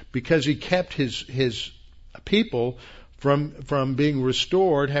was because he kept his people from being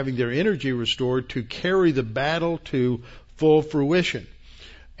restored, having their energy restored to carry the battle to full fruition.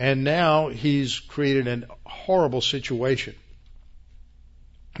 And now he's created a horrible situation.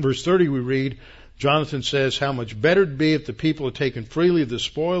 Verse 30 we read, Jonathan says, how much better it'd be if the people had taken freely of the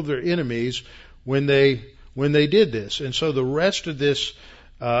spoil of their enemies when they did this. And so the rest of this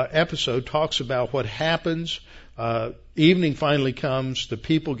episode talks about what happens. Evening finally comes. The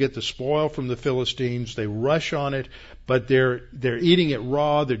people get the spoil from the Philistines. They rush on it, but they're eating it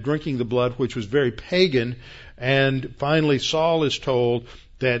raw. They're drinking the blood, which was very pagan. And finally, Saul is told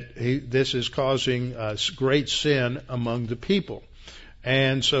that this is causing great sin among the people.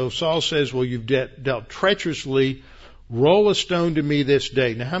 And so Saul says, well, you've dealt treacherously. Roll a stone to me this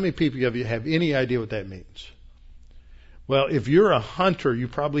day. Now, how many people of you have any idea what that means? Well, if you're a hunter, you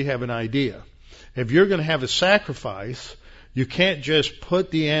probably have an idea. If you're going to have a sacrifice, you can't just put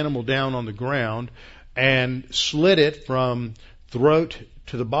the animal down on the ground and slit it from throat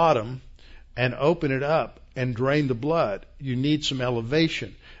to the bottom and open it up and drain the blood. You need some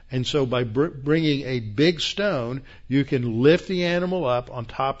elevation. And so by bringing a big stone, you can lift the animal up on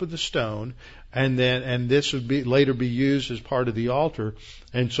top of the stone, and this would later be used as part of the altar.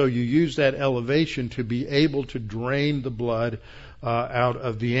 And so you use that elevation to be able to drain the blood out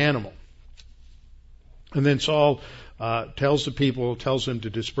of the animal. And then Saul tells them to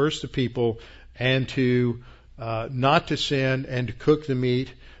disperse the people and to not to sin and to cook the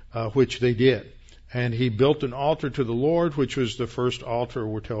meat, which they did. And he built an altar to the Lord, which was the first altar,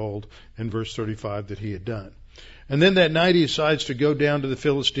 we're told in verse 35, that he had done. And then that night he decides to go down to the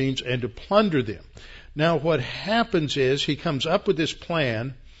Philistines and to plunder them. Now what happens is he comes up with this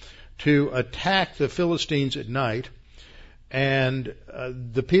plan to attack the Philistines at night. And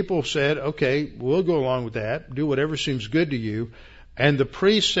the people said, okay, we'll go along with that. Do whatever seems good to you. And the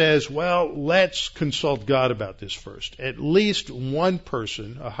priest says, well, let's consult God about this first. At least one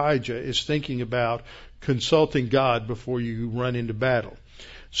person, Ahijah, is thinking about consulting God before you run into battle.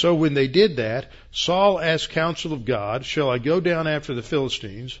 So when they did that, Saul asked counsel of God, shall I go down after the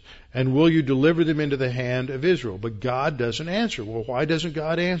Philistines, and will you deliver them into the hand of Israel? But God doesn't answer. Well, why doesn't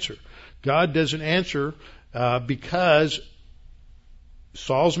God answer? God doesn't answer because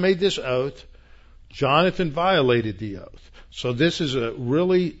Saul's made this oath. Jonathan violated the oath. So this is a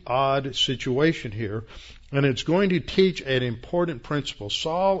really odd situation here, and it's going to teach an important principle.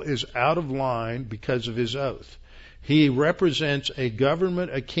 Saul is out of line because of his oath. He represents a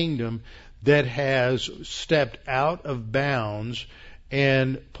government, a kingdom that has stepped out of bounds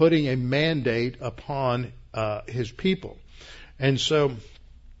and putting a mandate upon his people. And so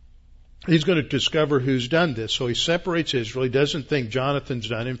he's going to discover who's done this. So he separates Israel. He doesn't think Jonathan's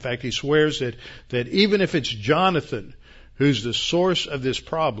done it. In fact, he swears that even if it's Jonathan who's the source of this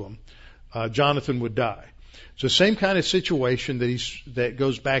problem, Jonathan would die. It's the same kind of situation that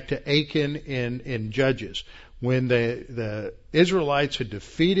goes back to Achan in Judges. When the Israelites had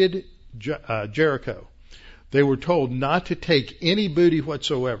defeated Jericho, they were told not to take any booty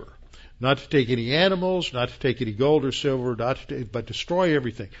whatsoever, not to take any animals, not to take any gold or silver, but destroy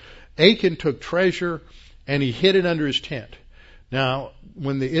everything. Achan took treasure and he hid it under his tent. Now,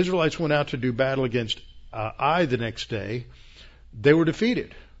 when the Israelites went out to do battle against Ai the next day, they were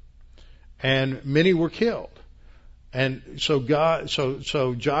defeated, and many were killed. And so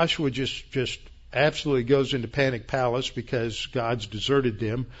Joshua just absolutely goes into panic palace because God's deserted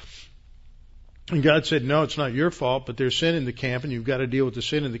them. And God said, no, it's not your fault, but there's sin in the camp, and you've got to deal with the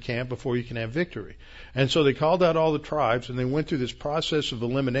sin in the camp before you can have victory. And so they called out all the tribes, and they went through this process of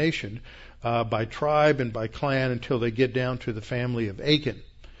elimination by tribe and by clan until they get down to the family of Achan.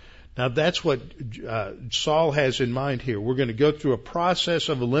 Now that's what Saul has in mind here. We're going to go through a process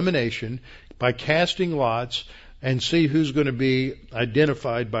of elimination by casting lots and see who's going to be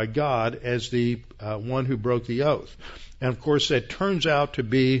identified by God as the one who broke the oath. And of course that turns out to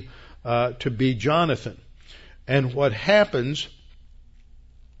be Jonathan. And what happens,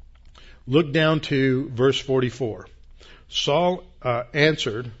 look down to verse 44. Saul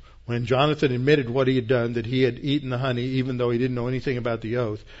answered, when Jonathan admitted what he had done, that he had eaten the honey, even though he didn't know anything about the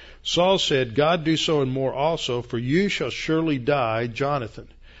oath, Saul said, God do so and more also, for you shall surely die, Jonathan.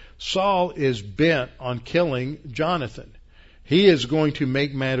 Saul is bent on killing Jonathan. He is going to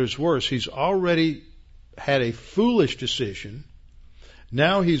make matters worse. He's already had a foolish decision.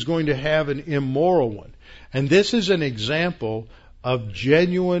 Now he's going to have an immoral one. And this is an example of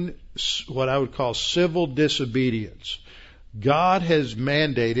genuine, what I would call civil disobedience. God has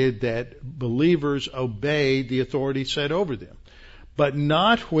mandated that believers obey the authority set over them, but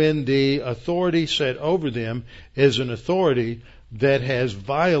not when the authority set over them is an authority that has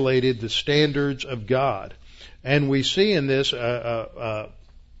violated the standards of God. And we see in this a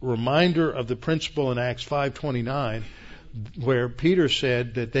reminder of the principle in Acts 5:29, where Peter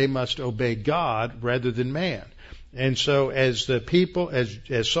said that they must obey God rather than man. And so as the people,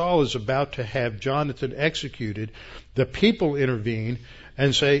 as Saul is about to have Jonathan executed, the people intervene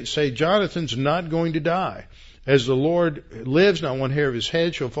and say Jonathan's not going to die. As the Lord lives, not one hair of his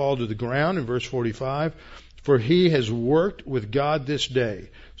head shall fall to the ground, in verse 45, for he has worked with God this day.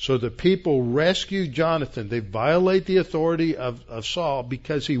 So the people rescue Jonathan. They violate the authority of Saul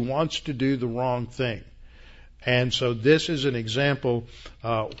because he wants to do the wrong thing. And so this is an example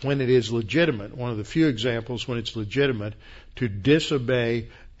when it is legitimate, one of the few examples when it's legitimate to disobey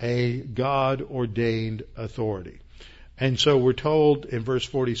a God-ordained authority. And so we're told in verse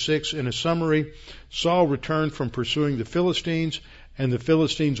 46, in a summary, Saul returned from pursuing the Philistines, and the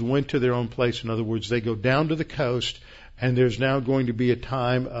Philistines went to their own place. In other words, they go down to the coast, and there's now going to be a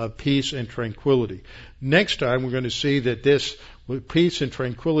time of peace and tranquility. Next time, we're going to see that this peace and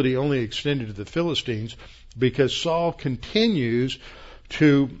tranquility only extended to the Philistines, because Saul continues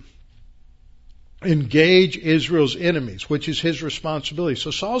to engage Israel's enemies, which is his responsibility.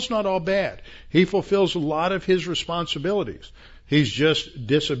 So Saul's not all bad. He fulfills a lot of his responsibilities. He's just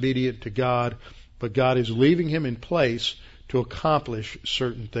disobedient to God, but God is leaving him in place to accomplish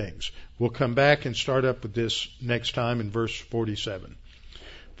certain things. We'll come back and start up with this next time in verse 47.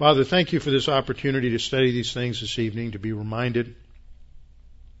 Father, thank you for this opportunity to study these things this evening, to be reminded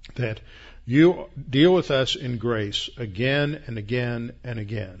that you deal with us in grace again and again and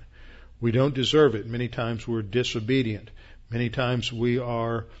again. We don't deserve it. Many times we're disobedient. Many times we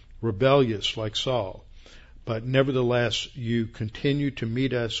are rebellious like Saul. But nevertheless, you continue to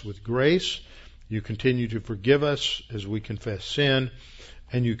meet us with grace. You continue to forgive us as we confess sin.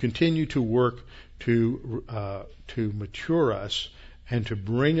 And you continue to work to mature us and to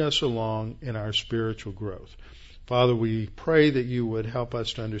bring us along in our spiritual growth. Father, we pray that you would help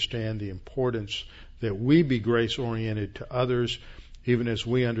us to understand the importance that we be grace-oriented to others, even as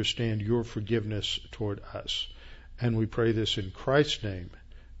we understand your forgiveness toward us. And we pray this in Christ's name.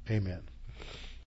 Amen.